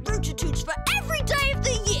pair of Rootatoots for every day of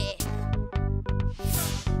the year.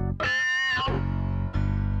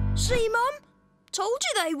 See, Mum? Told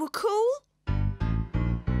you they were cool.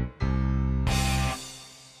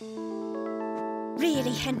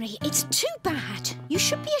 Really, Henry, it's too bad. You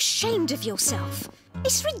should be ashamed of yourself.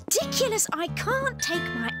 It's ridiculous. I can't take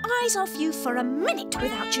my eyes off you for a minute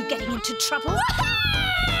without you getting into trouble.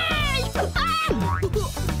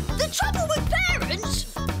 The trouble with parents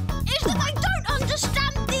is that they don't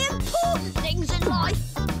understand the important things in life.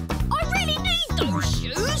 I really need those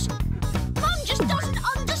shoes. Mum just doesn't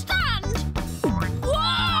understand. Whoa!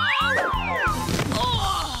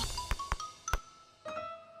 Oh!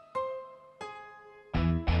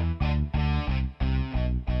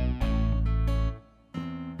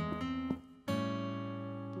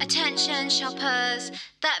 Attention, shoppers.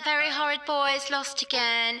 That very horrid boy is lost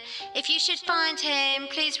again. If you should find him,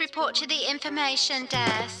 please report to the information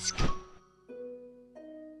desk.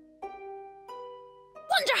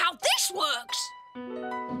 Wonder how this works.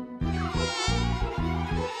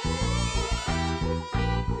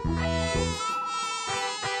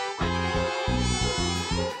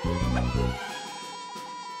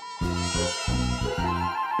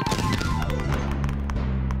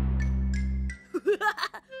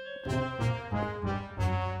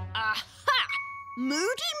 Aha!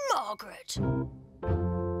 Moody Margaret.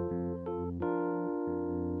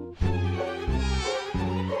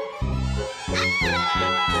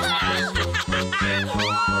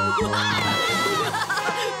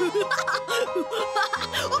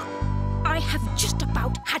 I have just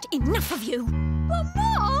about had enough of you. But,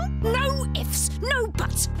 Mum! No ifs, no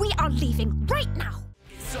buts. We are leaving right now.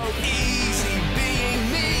 So easy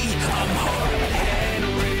being me. I'm Horrid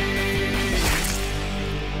Henry.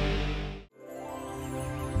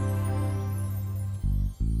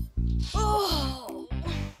 Oh,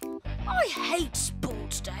 I hate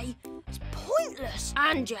sports day. It's pointless.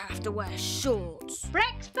 And you have to wear shorts.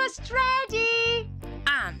 Breakfast ready.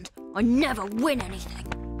 And I never win anything.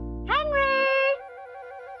 Henry!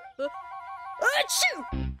 Achoo!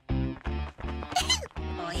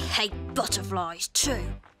 I hate butterflies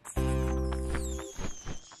too.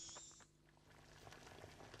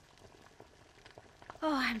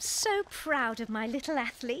 Oh, I'm so proud of my little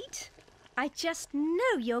athlete. I just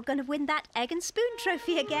know you're going to win that egg and spoon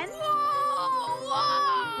trophy again.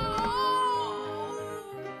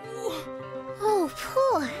 Oh,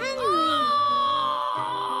 poor Henry.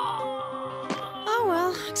 Oh,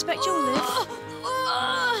 well, expect you'll live.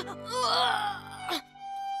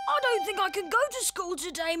 I don't don't think I can go to school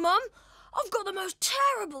today, Mum. I've got the most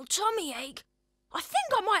terrible tummy ache. I think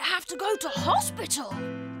I might have to go to hospital.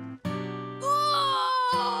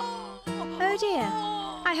 Oh dear.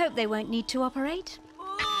 I hope they won't need to operate.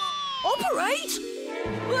 Operate?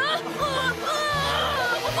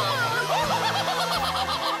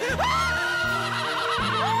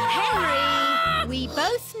 Henry! We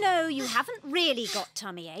both know you haven't really got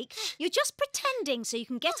tummy ache. You're just pretending so you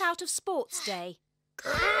can get out of sports day.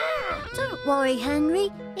 Don't worry, Henry.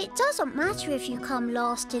 It doesn't matter if you come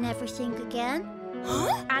last in everything again.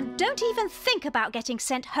 Huh? And don't even think about getting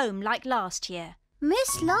sent home like last year.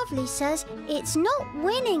 Miss Lovely says it's not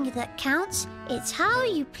winning that counts, it's how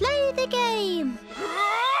you play the game.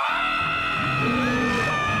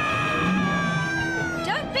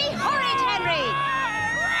 Don't be horrid, Henry!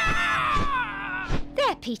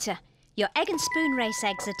 There, Peter. Your egg and spoon race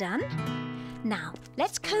eggs are done. Now,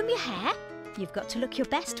 let's comb your hair. You've got to look your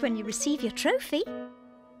best when you receive your trophy.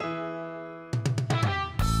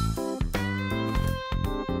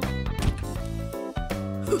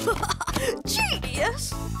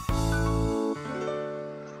 Genius!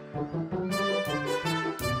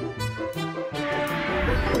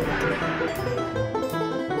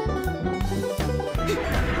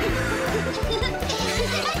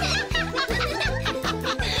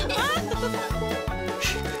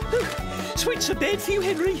 Sweets are bad for you,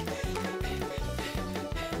 Henry.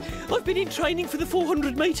 I've been in training for the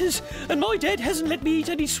 400 metres and my dad hasn't let me eat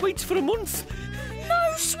any sweets for a month.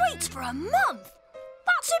 No sweets for a month?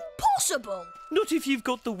 That's impossible! Not if you've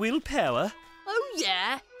got the willpower. Oh,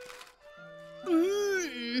 yeah?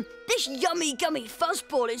 This yummy gummy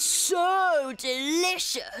fuzzball is so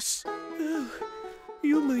delicious. Oh,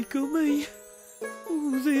 yummy gummy.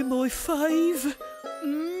 Oh, they're my fave.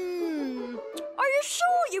 Are you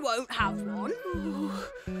sure you won't have one?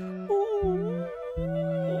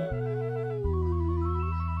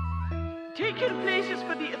 Take your places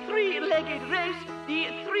for the three-legged race. The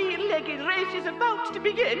three-legged race is about to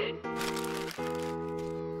begin.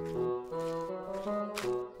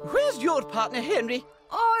 Where's your partner, Henry?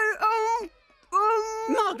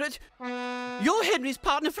 Margaret, you're Henry's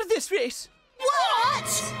partner for this race.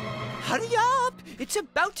 What? Hurry up! It's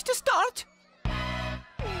about to start.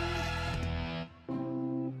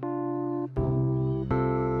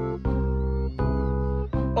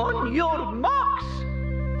 On your marks.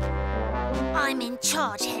 I'm in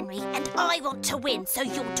charge, Henry, and I want to win, so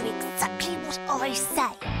you'll do exactly what I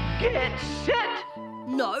say. Get set.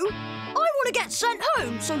 No, I want to get sent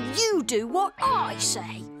home, so you do what I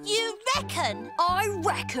say. You reckon? I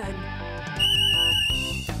reckon.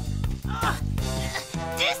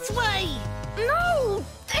 This way! No,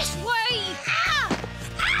 this way! Ow!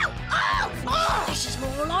 Ow! Ow! Oh! This is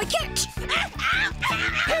more like it.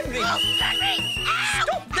 Henry! Oh, Henry! Ow!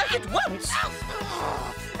 Stop that at once!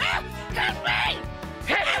 Henry!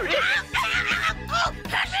 Henry! Oh,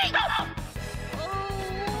 Henry! Stop!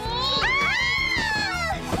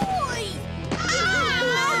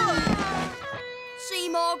 See,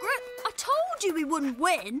 Margaret, I told you we wouldn't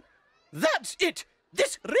win. That's it!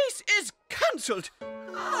 This race is cancelled!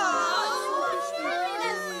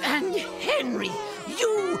 And Henry,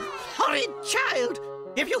 you horrid child!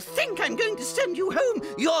 If you think I'm going to send you home,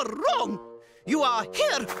 you're wrong! You are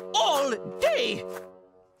here all day!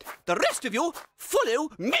 The rest of you, follow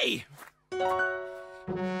me!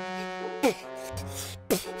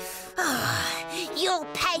 You'll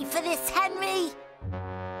pay for this, Henry!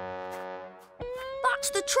 That's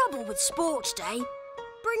the trouble with Sports Day.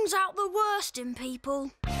 Brings out the worst in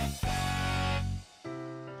people.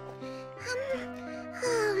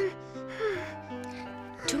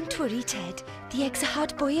 Don't worry, Ted. The eggs are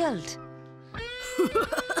hard-boiled.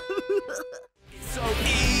 So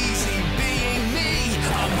easy being me.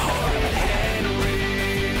 I'm Horrid Henry.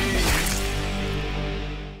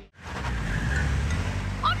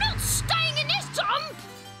 I'm not staying in this dump!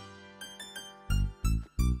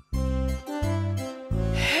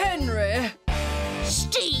 Henry!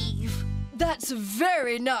 Steve! That's a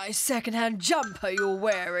very nice second-hand jumper you're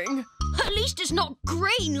wearing. At least it's not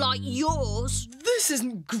green like yours. This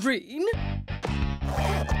isn't green.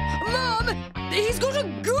 Mum! He's got a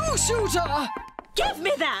goo shooter! Give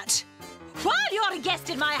me that! While you're a guest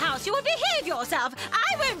in my house, you will behave yourself.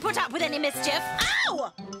 I won't put up with any mischief.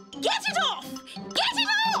 Ow! Get it off! Get it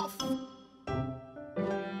off!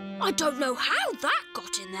 I don't know how that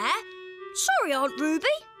got in there. Sorry, Aunt Ruby.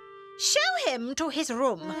 Show him to his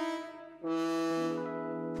room.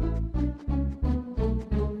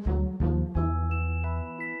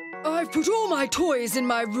 I've put all my toys in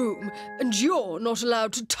my room, and you're not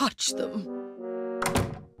allowed to touch them.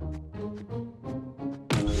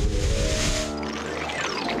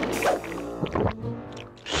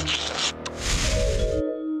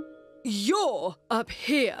 You're up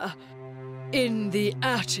here in the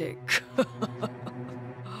attic.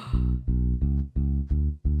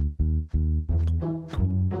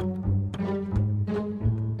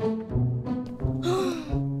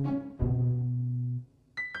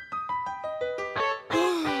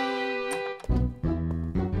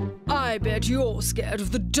 I bet you're scared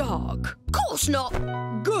of the dark. Of course not.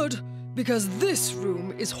 Good, because this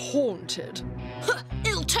room is haunted.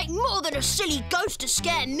 It'll take more than a silly ghost to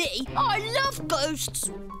scare me. I love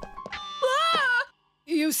ghosts. Ah!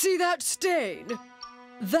 You see that stain?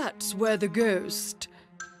 That's where the ghost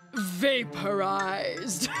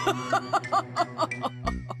vaporized.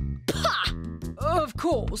 Pah! Of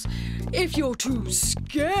course, if you're too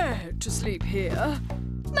scared to sleep here...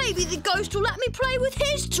 Maybe the ghost will let me play with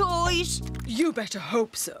his toys. You better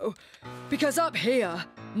hope so, because up here,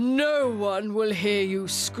 no one will hear you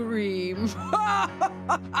scream.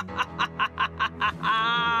 I'm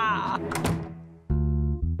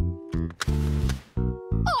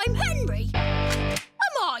Henry.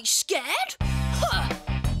 Am I scared? Huh.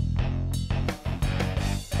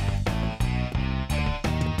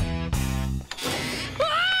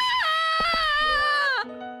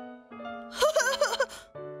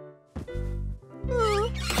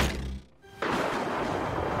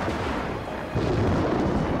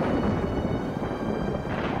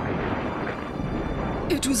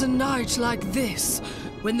 It was a night like this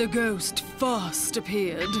when the ghost first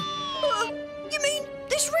appeared. You mean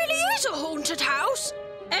this really is a haunted house?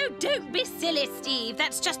 Oh, don't be silly, Steve.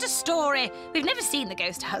 That's just a story. We've never seen the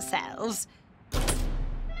ghost ourselves.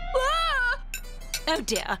 Ah! Oh,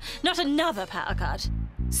 dear. Not another power cut.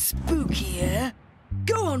 Spooky, eh?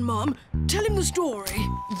 Go on, Mum. Tell him the story.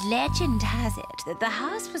 Legend has it that the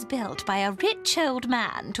house was built by a rich old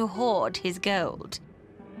man to hoard his gold.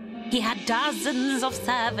 He had dozens of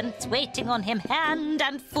servants waiting on him hand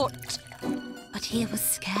and foot. But he was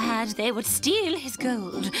scared they would steal his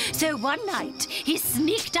gold. So one night, he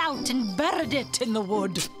sneaked out and buried it in the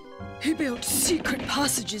wood. He built secret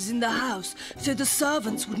passages in the house so the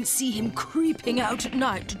servants wouldn't see him creeping out at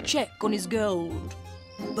night to check on his gold.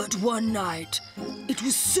 But one night, it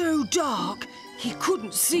was so dark, he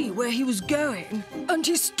couldn't see where he was going. And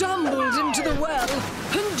he stumbled into the well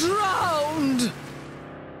and drowned.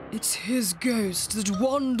 It's his ghost that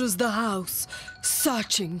wanders the house,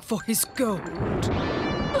 searching for his gold.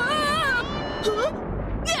 Ah! Huh?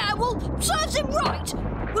 Yeah, well, serves him right.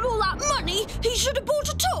 With all that money, he should have bought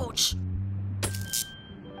a torch.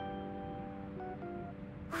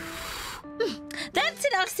 That's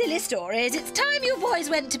enough silly stories. It's time you boys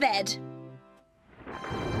went to bed.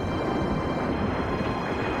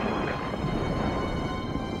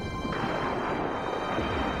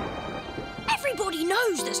 Everybody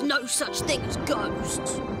knows there's no such thing as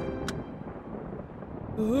ghosts.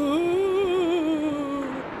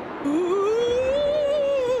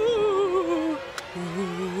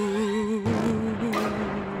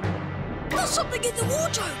 There's something in the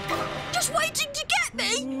wardrobe, just waiting to get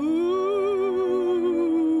me.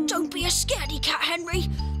 Don't be a scaredy cat, Henry.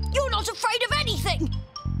 You're not afraid of anything,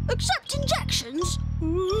 except injections.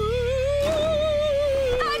 And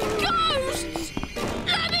ghosts!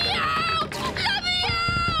 Let me out! Let me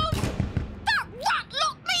out! That rat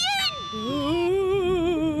locked me in!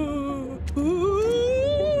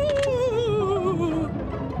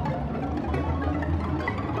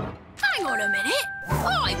 Hang on a minute.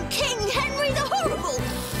 I'm King Henry the Horrible.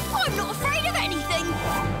 I'm not afraid of anything.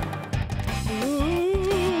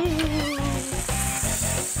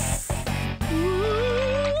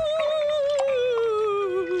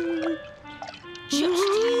 Just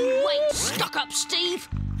you wait, stuck-up Steve.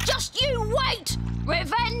 Just you wait.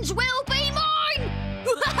 Revenge will be mine.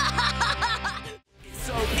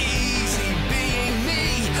 So easy being me.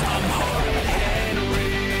 I'm Horrid Henry.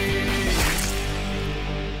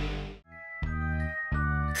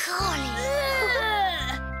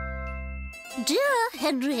 Dear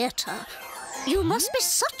Henrietta, you must be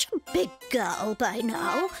such a big girl by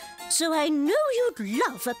now, so I know you'd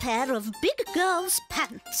love a pair of big girl's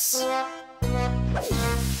pants.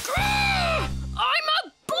 I'm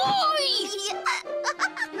a boy!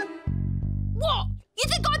 What? You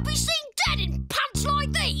think I'd be seen dead in pants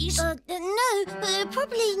like these? No,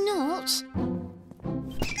 probably not.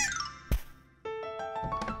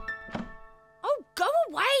 Oh, go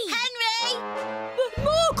away! Henry!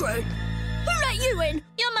 Margaret! Who let you in?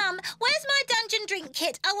 Your mum. Where's my dungeon drink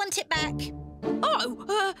kit? I want it back. Oh,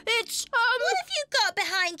 it's, What have you got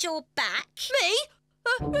behind your back? Me?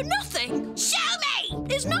 Nothing. Show me!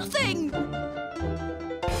 It's nothing.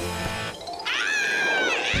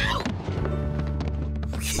 Ow!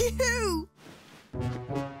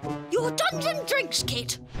 Your London drinks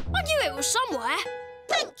kit. I knew it was somewhere.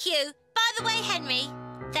 Thank you. By the way, Henry,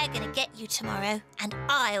 they're going to get you tomorrow, and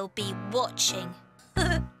I'll be watching.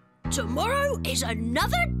 Tomorrow is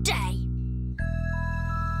another day.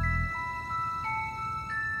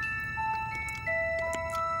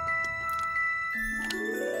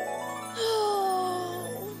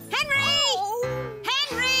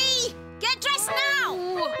 Henry! Get dressed now!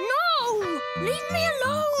 No! Leave me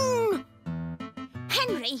alone!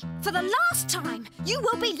 Henry, for the last time, you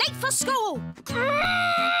will be late for school.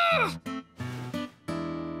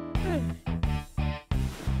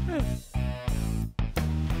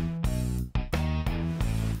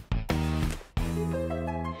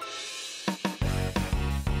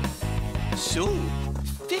 So,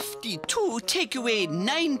 52 take away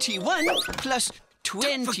 91 plus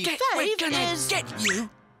 25 we're gonna is... get you.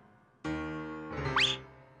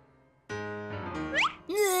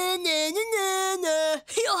 Na.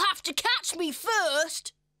 You'll have to catch me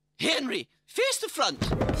first. Henry, face the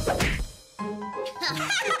front.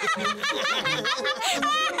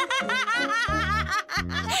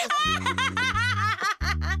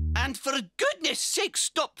 And for goodness sake,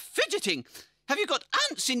 stop fidgeting. Have you got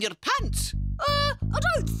ants in your pants? I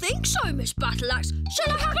don't think so, Miss Battleaxe.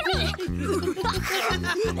 Shall I have a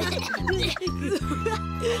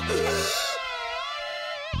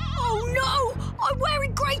Oh no! I'm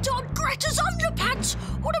wearing Great Aunt Greta's underpants!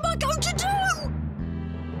 What am I going to do?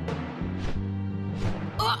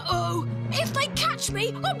 Uh-oh! If they catch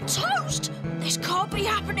me, I'm toast! This can't be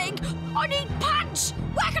happening! I need pants!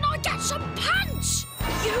 Where can I get some pants?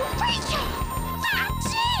 Eureka! That's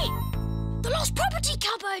it! The lost property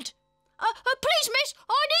cupboard! Please, miss,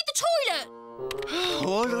 I need the toilet!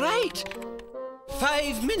 All right.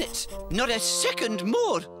 5 minutes, not a second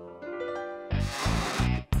more.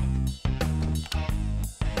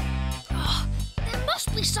 There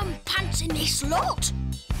must be some pants in this lot.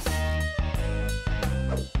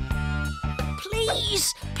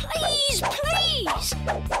 Please, please, please!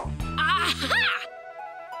 Aha!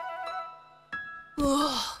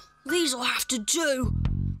 Oh, these'll have to do.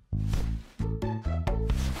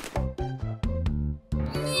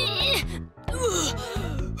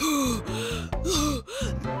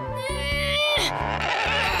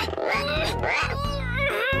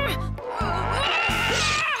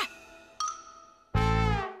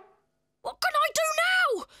 What can I do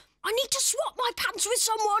now? I need to swap my pants with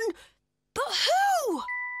someone. But who?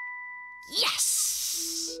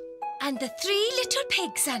 Yes! And the 3 little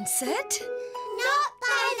pigs answered, Not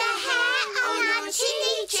by the hair on our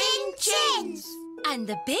chinny chin chins. And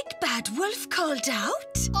the big bad wolf called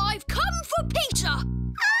out, I've come for Peter.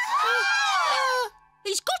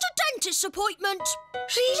 He's got a dentist's appointment.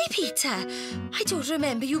 Really, Peter? I don't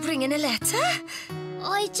remember you bringing a letter.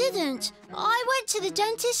 I didn't. I went to the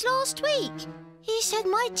dentist last week. He said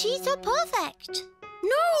my teeth are perfect.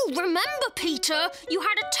 No, remember, Peter, you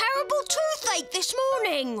had a terrible toothache this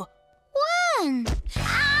morning. When?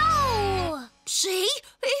 Ow! See?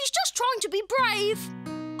 He's just trying to be brave.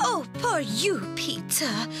 Oh, poor you,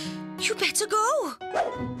 Peter. You better go.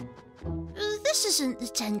 This isn't the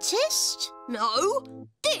dentist. No,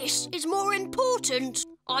 this is more important.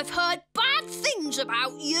 I've heard bad things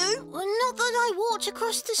about you. Well, not that I walked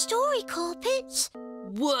across the story carpet.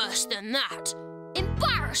 Worse than that.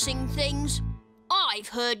 Embarrassing things. I've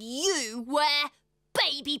heard you wear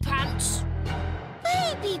baby pants.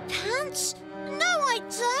 Baby pants? No, I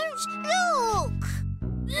don't.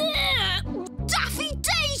 Look! Daffy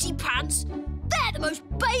Daisy pants. They're the most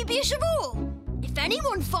babyish of all. If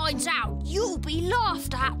anyone finds out, you'll be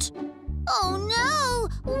laughed at. Oh, no!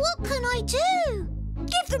 What can I do?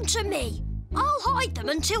 Give them to me. I'll hide them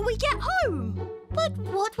until we get home. But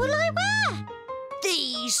what will I wear?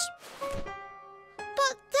 These.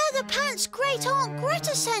 But they're the pants Great Aunt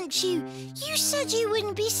Greta sent you. You said you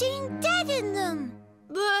wouldn't be seen dead in them.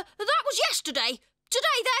 That was yesterday.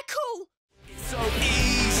 Today they're cool. So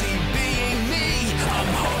easy being me. I'm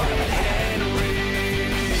Horrid Henry.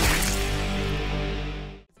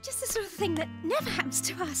 Just the sort of thing that never happens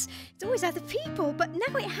to us. It's always other people, but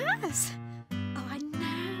now it has. Oh, I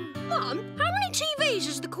know. Mum, how many TVs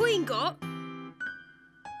has the Queen got?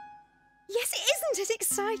 Yes, isn't it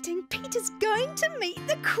exciting? Peter's going to meet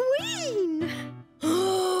the Queen.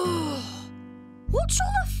 What's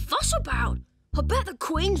all the fuss about? I bet the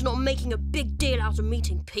Queen's not making a big deal out of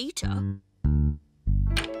meeting Peter.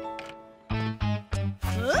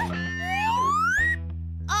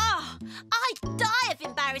 Oh, I'd die of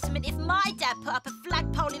embarrassment if my dad put up a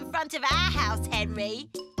flagpole in front of our house, Henry.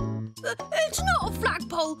 It's not a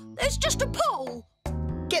flagpole, it's just a pole.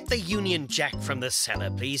 Get the Union Jack from the cellar,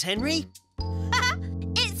 please, Henry.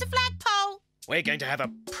 It's a flagpole. We're going to have a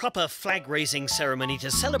proper flag-raising ceremony to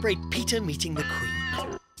celebrate Peter meeting the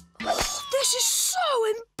Queen. Oh, this is so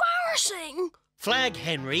embarrassing. Flag,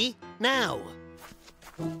 Henry, now.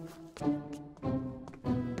 Oh,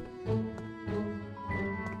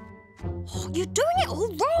 you're doing it all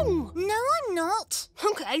wrong. No, I'm not.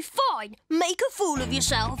 OK, fine. Make a fool of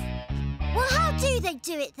yourself. Well, how do they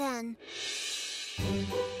do it then?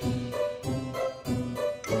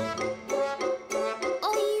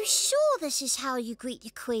 Are you sure this is how you greet the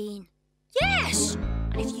Queen? Yes!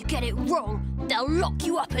 And if you get it wrong, they'll lock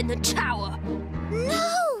you up in the tower.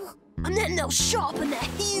 No! And then they'll sharpen their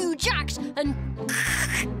huge axe and...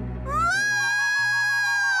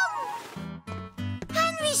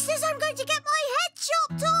 Henry says I'm going to get my head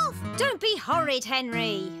chopped off! Don't be horrid,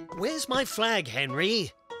 Henry. Where's my flag,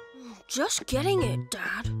 Henry? Just getting it,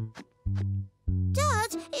 Dad.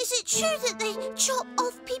 Dad, is it true that they chop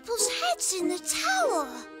off people's heads in the tower?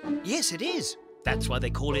 Yes, it is. That's why they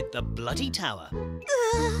call it the Bloody Tower. Now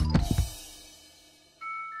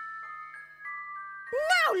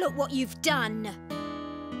look what you've done.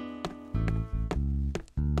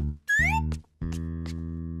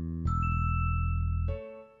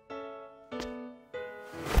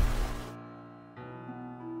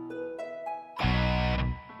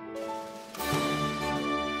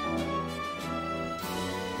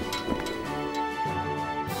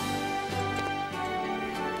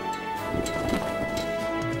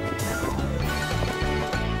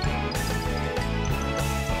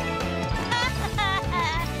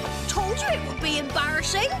 Told you it would be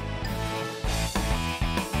embarrassing.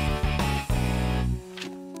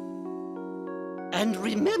 And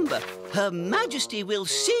remember, Her Majesty will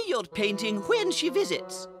see your painting when she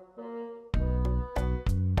visits.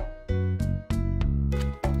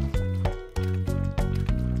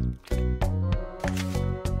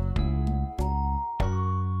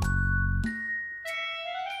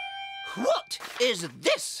 What is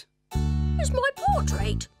this? It's my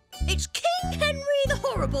portrait. It's King Henry the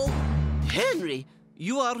Horrible. Henry,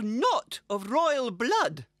 you are not of royal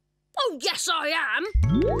blood. Oh, yes, I am.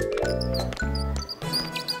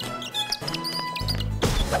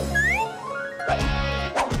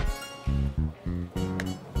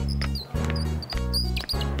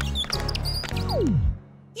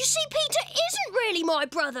 You see, Peter isn't really my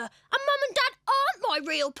brother, and Mum and Dad aren't my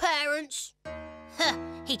real parents. Huh,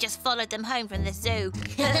 he just followed them home from the zoo.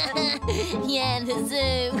 Yeah, the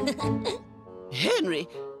zoo. Henry,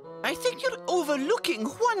 I think you're overlooking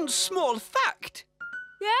one small fact.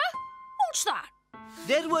 Yeah? What's that?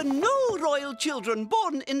 There were no royal children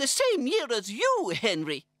born in the same year as you,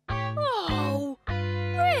 Henry. Oh,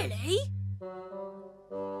 really?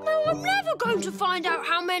 No, I'm never going to find out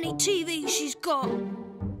how many TVs she's got.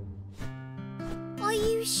 Are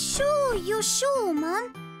you sure you're sure,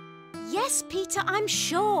 Mum? Yes, Peter, I'm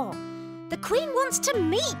sure. The Queen wants to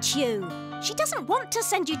meet you. She doesn't want to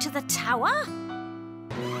send you to the tower.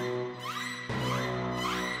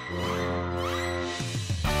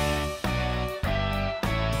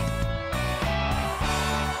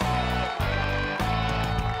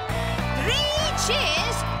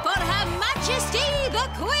 Cheers for Her Majesty the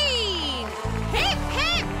Queen! Hip,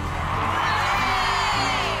 hip!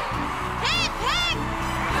 Hooray! Hip, hip!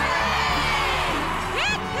 Hooray!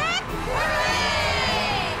 Hip, hip!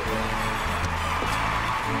 Hooray!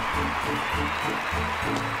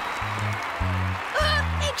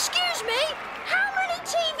 Excuse me? How many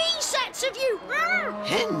TV sets have you...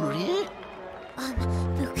 Henry?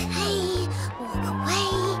 Bouquet, walk away,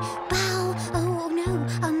 bow, oh no,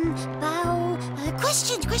 bow,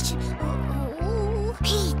 question, oh,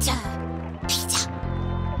 Peter.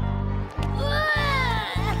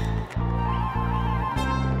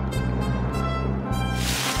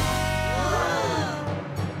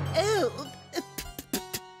 Oh,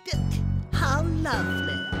 how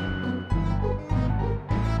lovely.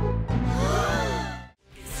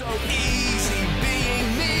 It's so easy being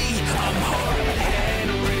me. I'm Horrid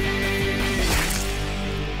Henry.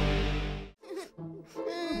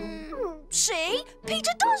 See?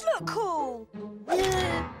 Peter does look cool.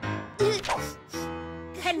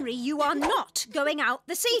 Henry, you are not going out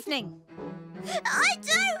this evening. I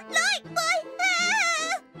don't like my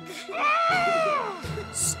hair!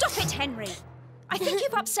 Stop it, Henry. I think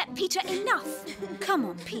you've upset Peter enough. Come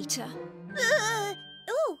on, Peter. Oh,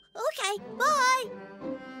 okay, bye.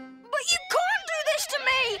 But you can't do this to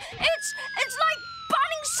me! It's like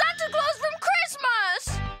banning Santa Claus from Christmas!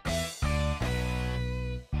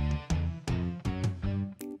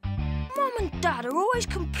 Mum and Dad are always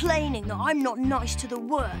complaining that I'm not nice to the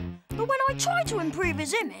worm. But when I try to improve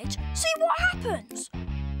his image, see what happens?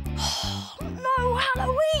 No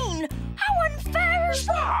Halloween! How unfair is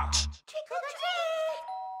that?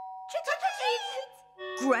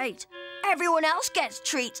 Great. Everyone else gets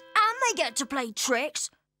treats and they get to play tricks.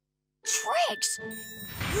 Tricks?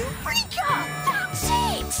 Eureka! That's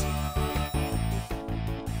it!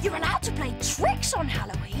 You're allowed to play tricks on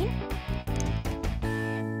Halloween.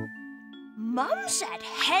 Mum said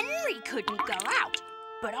Henry couldn't go out,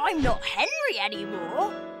 but I'm not Henry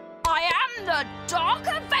anymore. I am the Dark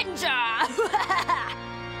Avenger!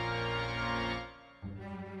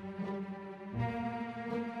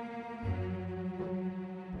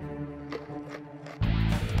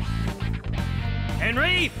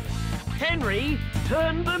 Henry! Henry,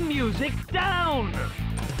 turn the music down!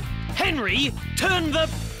 Henry, turn the...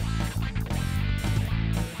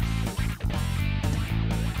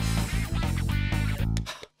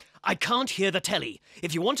 I can't hear the telly.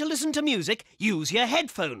 If you want to listen to music, use your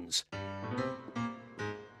headphones.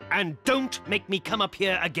 And don't make me come up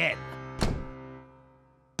here again.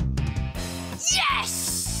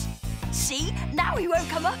 Yes! See, now he won't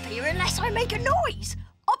come up here unless I make a noise.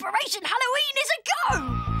 Operation Halloween is a go!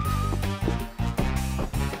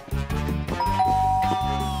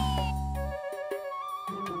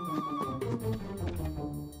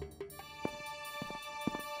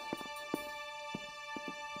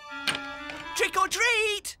 Trick or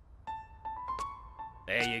treat!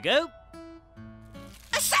 There you go.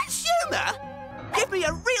 A Satsuma? Give me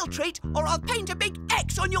a real treat or I'll paint a big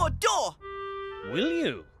X on your door. Will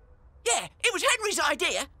you? Yeah, it was Henry's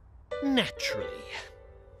idea. Naturally.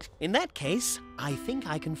 In that case, I think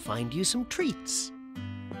I can find you some treats.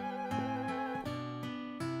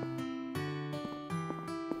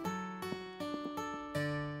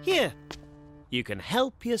 Here, you can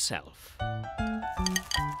help yourself.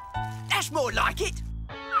 That's more like it.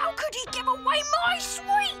 How could he give away my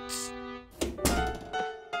sweets?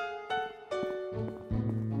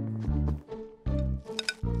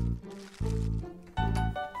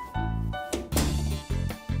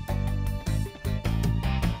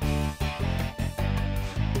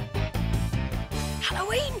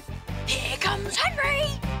 Halloween, here comes Henry!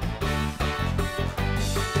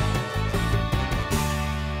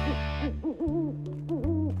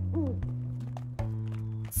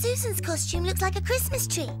 Susan's costume looks like a Christmas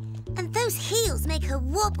tree, and those heels make her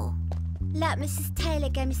wobble. Let Mrs. Taylor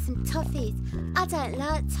get me some toffees. I don't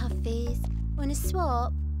like toffees. Want to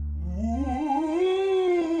swap? Oh,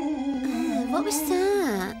 what was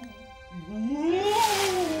that?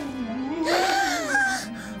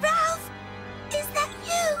 Ralph! Is that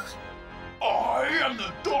you? I am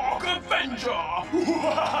the Dark Avenger!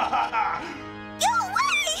 Go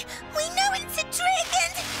away! We know it's a trick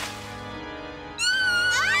and...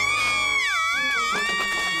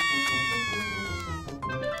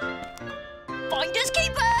 Finders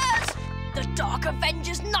keepers! The Dark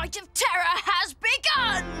Avenger's Night of Terror has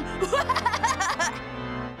begun!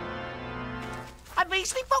 A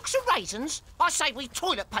measly box of raisins? I say we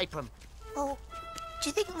toilet paper them. Oh, do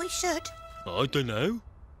you think we should? I don't know.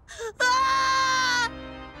 Ah!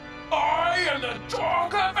 I am the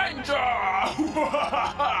Dark Avenger!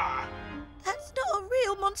 That's not a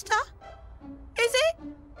real monster, is it?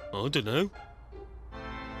 I don't know.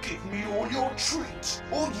 Give me all your treats,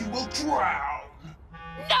 or you will drown!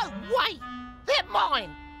 No way! They're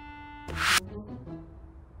mine! I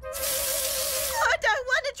don't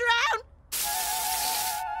want to drown!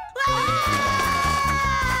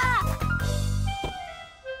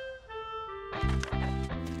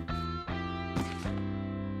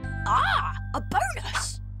 Ah, a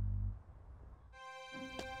bonus!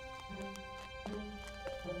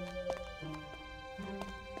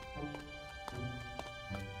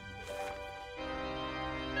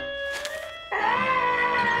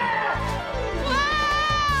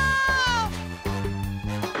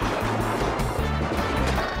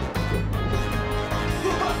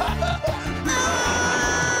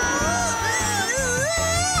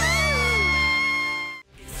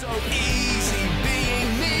 So easy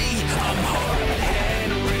being me, I'm Horrid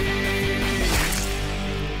Henry.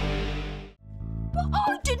 But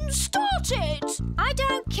I didn't start it! I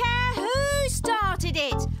don't care who started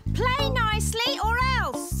it. Play nicely or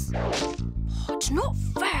else. It's not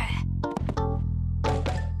fair.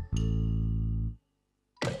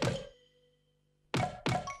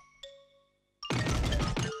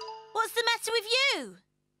 What's the matter with you?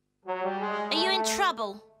 Are you in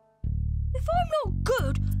trouble? If I'm not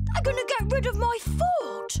good, they're gonna get rid of my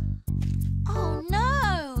fort. Oh,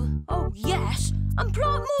 no. Oh, yes, and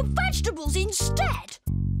plant more vegetables instead.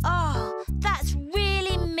 Oh, that's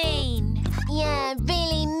really mean. Yeah,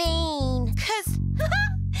 really mean. 'Cause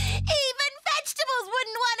even vegetables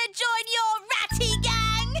wouldn't want to join your ratty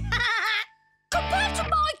gang.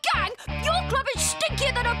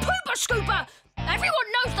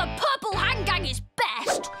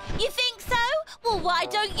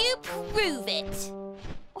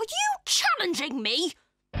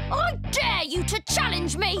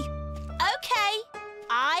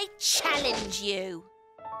 I challenge you.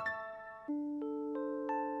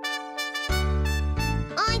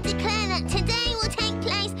 I declare that today will take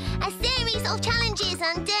place a series of challenges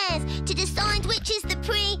and dares to decide which is the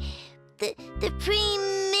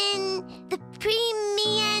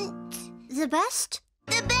best?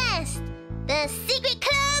 The best! The Secret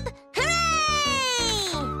Club,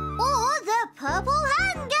 hooray! Or the Purple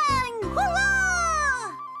Hand Gang,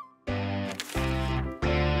 hurrah!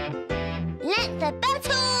 Let the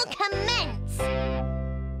battle commence!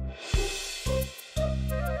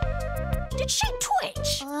 Did she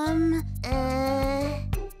twitch?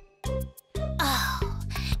 Oh,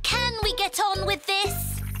 can we get on with this?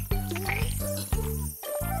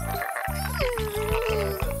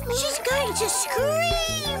 She's going to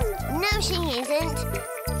scream! No, she isn't.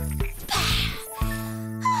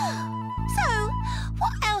 So,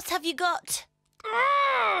 what else have you got?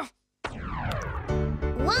 1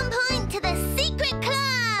 point to the Secret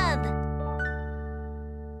Club!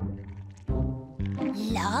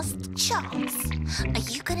 Last chance. Are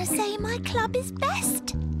you going to say my club is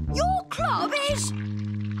best? Your club is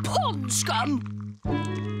pond scum.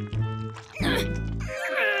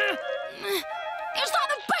 Is that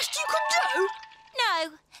the best you could do? No,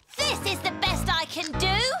 this is the best I can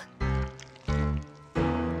do.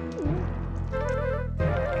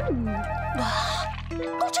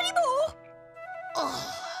 Not any more? Oh.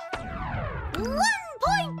 1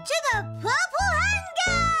 point to the Purple Hand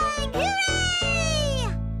Gang! Hooray!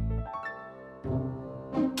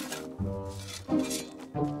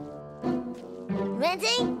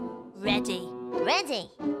 Ready? Ready. Ready.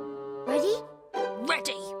 Ready?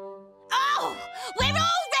 Ready. Oh, we're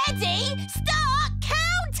all ready. Start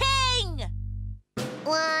counting.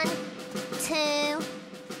 1, 2,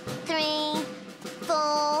 3,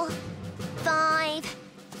 4, 5,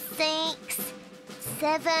 6,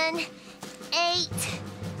 7, 8,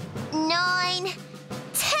 9,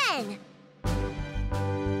 10.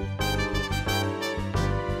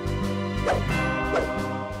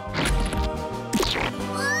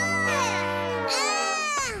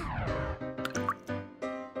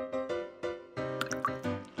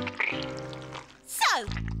 So,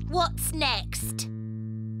 what's next?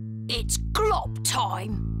 It's glop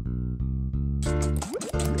time.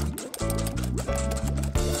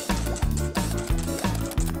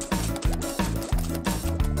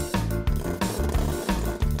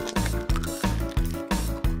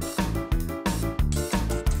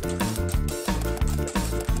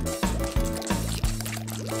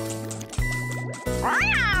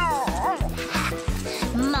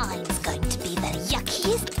 Mine's going to be the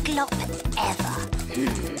yuckiest glop ever.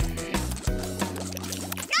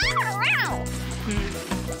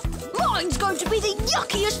 Mine's going to be the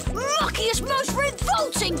yuckiest, muckiest, most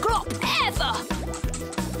revolting glop ever.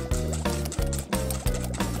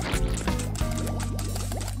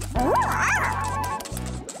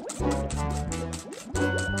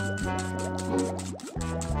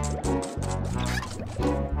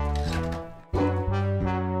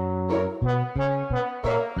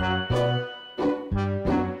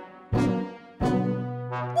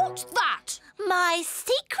 What's that? My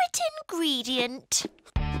secret ingredient.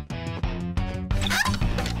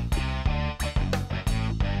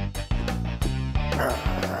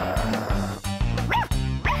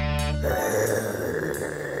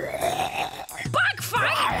 Back,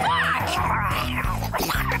 Fang, back!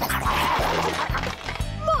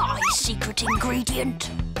 My secret ingredient.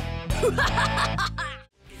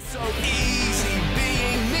 So easy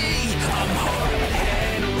being me. I'm Horrid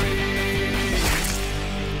Henry.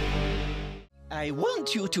 I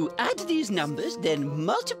want you to add these numbers, then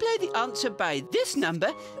multiply the answer by this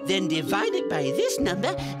number, then divide it by this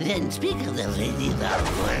number, then speak of the lady.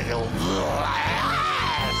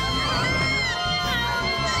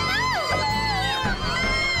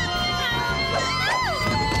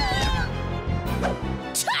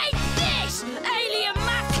 Take this, alien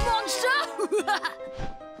math monster!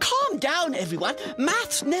 Calm down, everyone.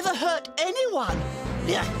 Maths never hurt anyone.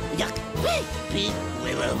 Yuck, yuck. Beep,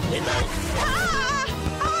 willow, willow.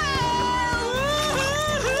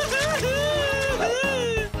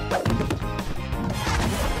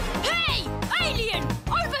 Hey, alien,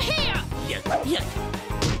 over here! Yuck, yuck.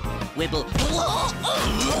 Wibble.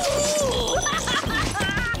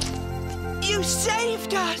 You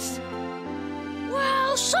saved us!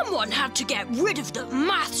 Well, someone had to get rid of the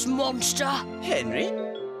maths monster. Henry?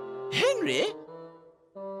 Henry?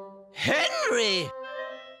 Henry!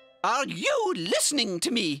 Are you listening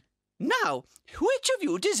to me? Now, which of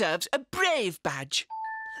you deserves a brave badge?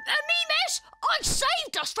 Me, miss! I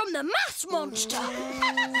saved us from the maths monster.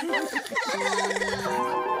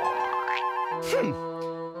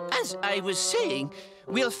 As I was saying,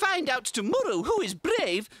 we'll find out tomorrow who is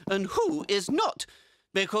brave and who is not.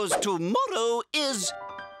 Because tomorrow is...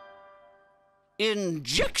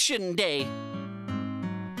 Injection Day.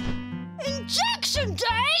 Injection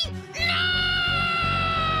Day? No!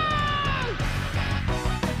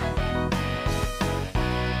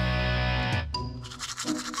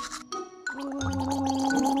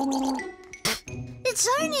 It's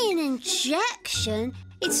only an injection.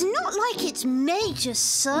 It's not like it's major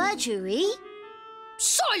surgery.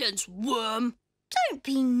 Silence, worm! Don't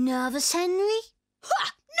be nervous, Henry.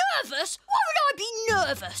 Ha! Nervous? Why would I be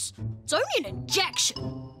nervous? It's only an injection.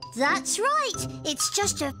 That's right. It's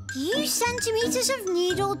just a few centimetres of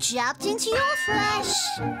needle jabbed into your flesh.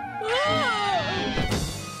 And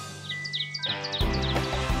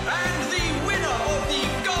the winner of the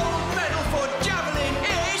gold medal for javelin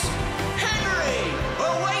is Henry!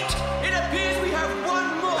 Oh wait, it appears we have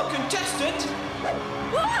one more contestant.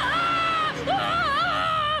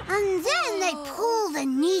 And then they pull the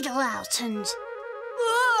needle out and...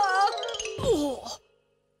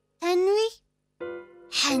 Henry?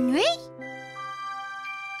 Henry?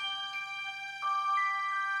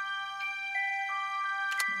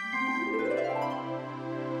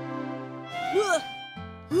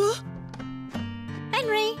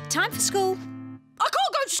 Henry, time for school. I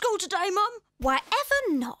can't go to school today, Mum. Why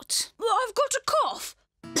ever not? I've got a cough.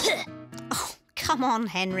 Oh, come on,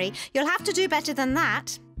 Henry. You'll have to do better than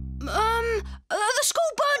that. The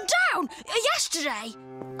school burned down yesterday.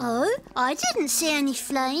 Oh, I didn't see any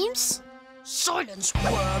flames. Silence,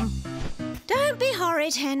 worm. Don't be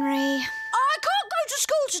horrid, Henry. I can't go to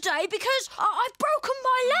school today because I've broken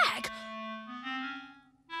my leg.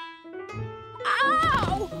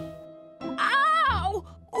 Ow! Ow!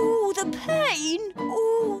 Ooh, the pain.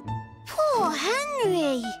 Ooh. Poor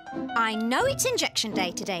Henry. I know it's injection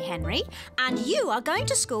day today, Henry, and you are going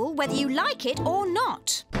to school whether you like it or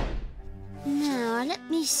not. Now, let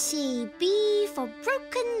me see. B for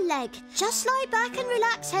broken leg. Just lie back and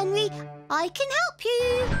relax, Henry. I can help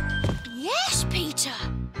you. Yes, Peter.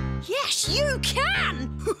 Yes, you can.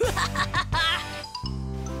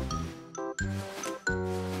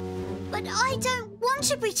 But I don't want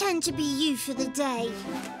to pretend to be you for the day.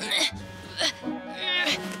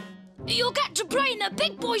 You'll get to play in the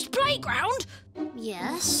big boys' playground.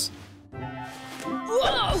 Yes.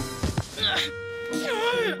 Whoa!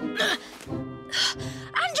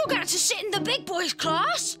 And you'll get to sit in the big boys'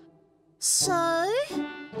 class. So?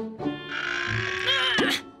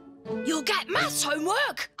 You'll get maths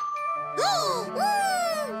homework. Ooh,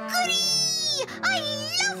 goody! I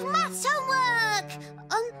love maths homework.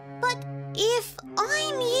 But if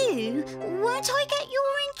I'm you, won't I get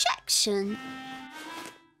your injection?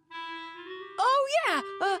 Oh, yeah.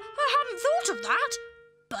 I hadn't thought of that.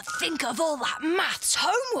 But think of all that maths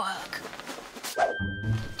homework.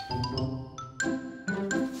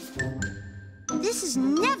 This is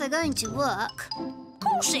never going to work. Of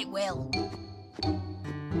course it will.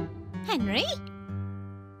 Henry?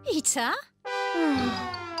 Peter?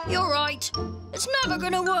 You're right. It's never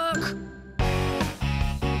going to work.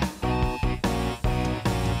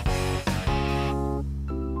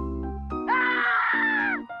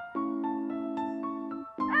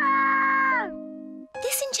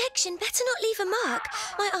 This injection better not leave a mark.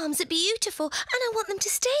 My arms are beautiful and I want them to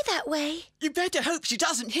stay that way. You better hope she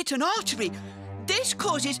doesn't hit an artery. This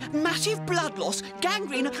causes massive blood loss,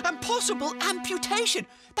 gangrene and possible amputation.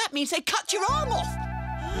 That means they cut your arm off.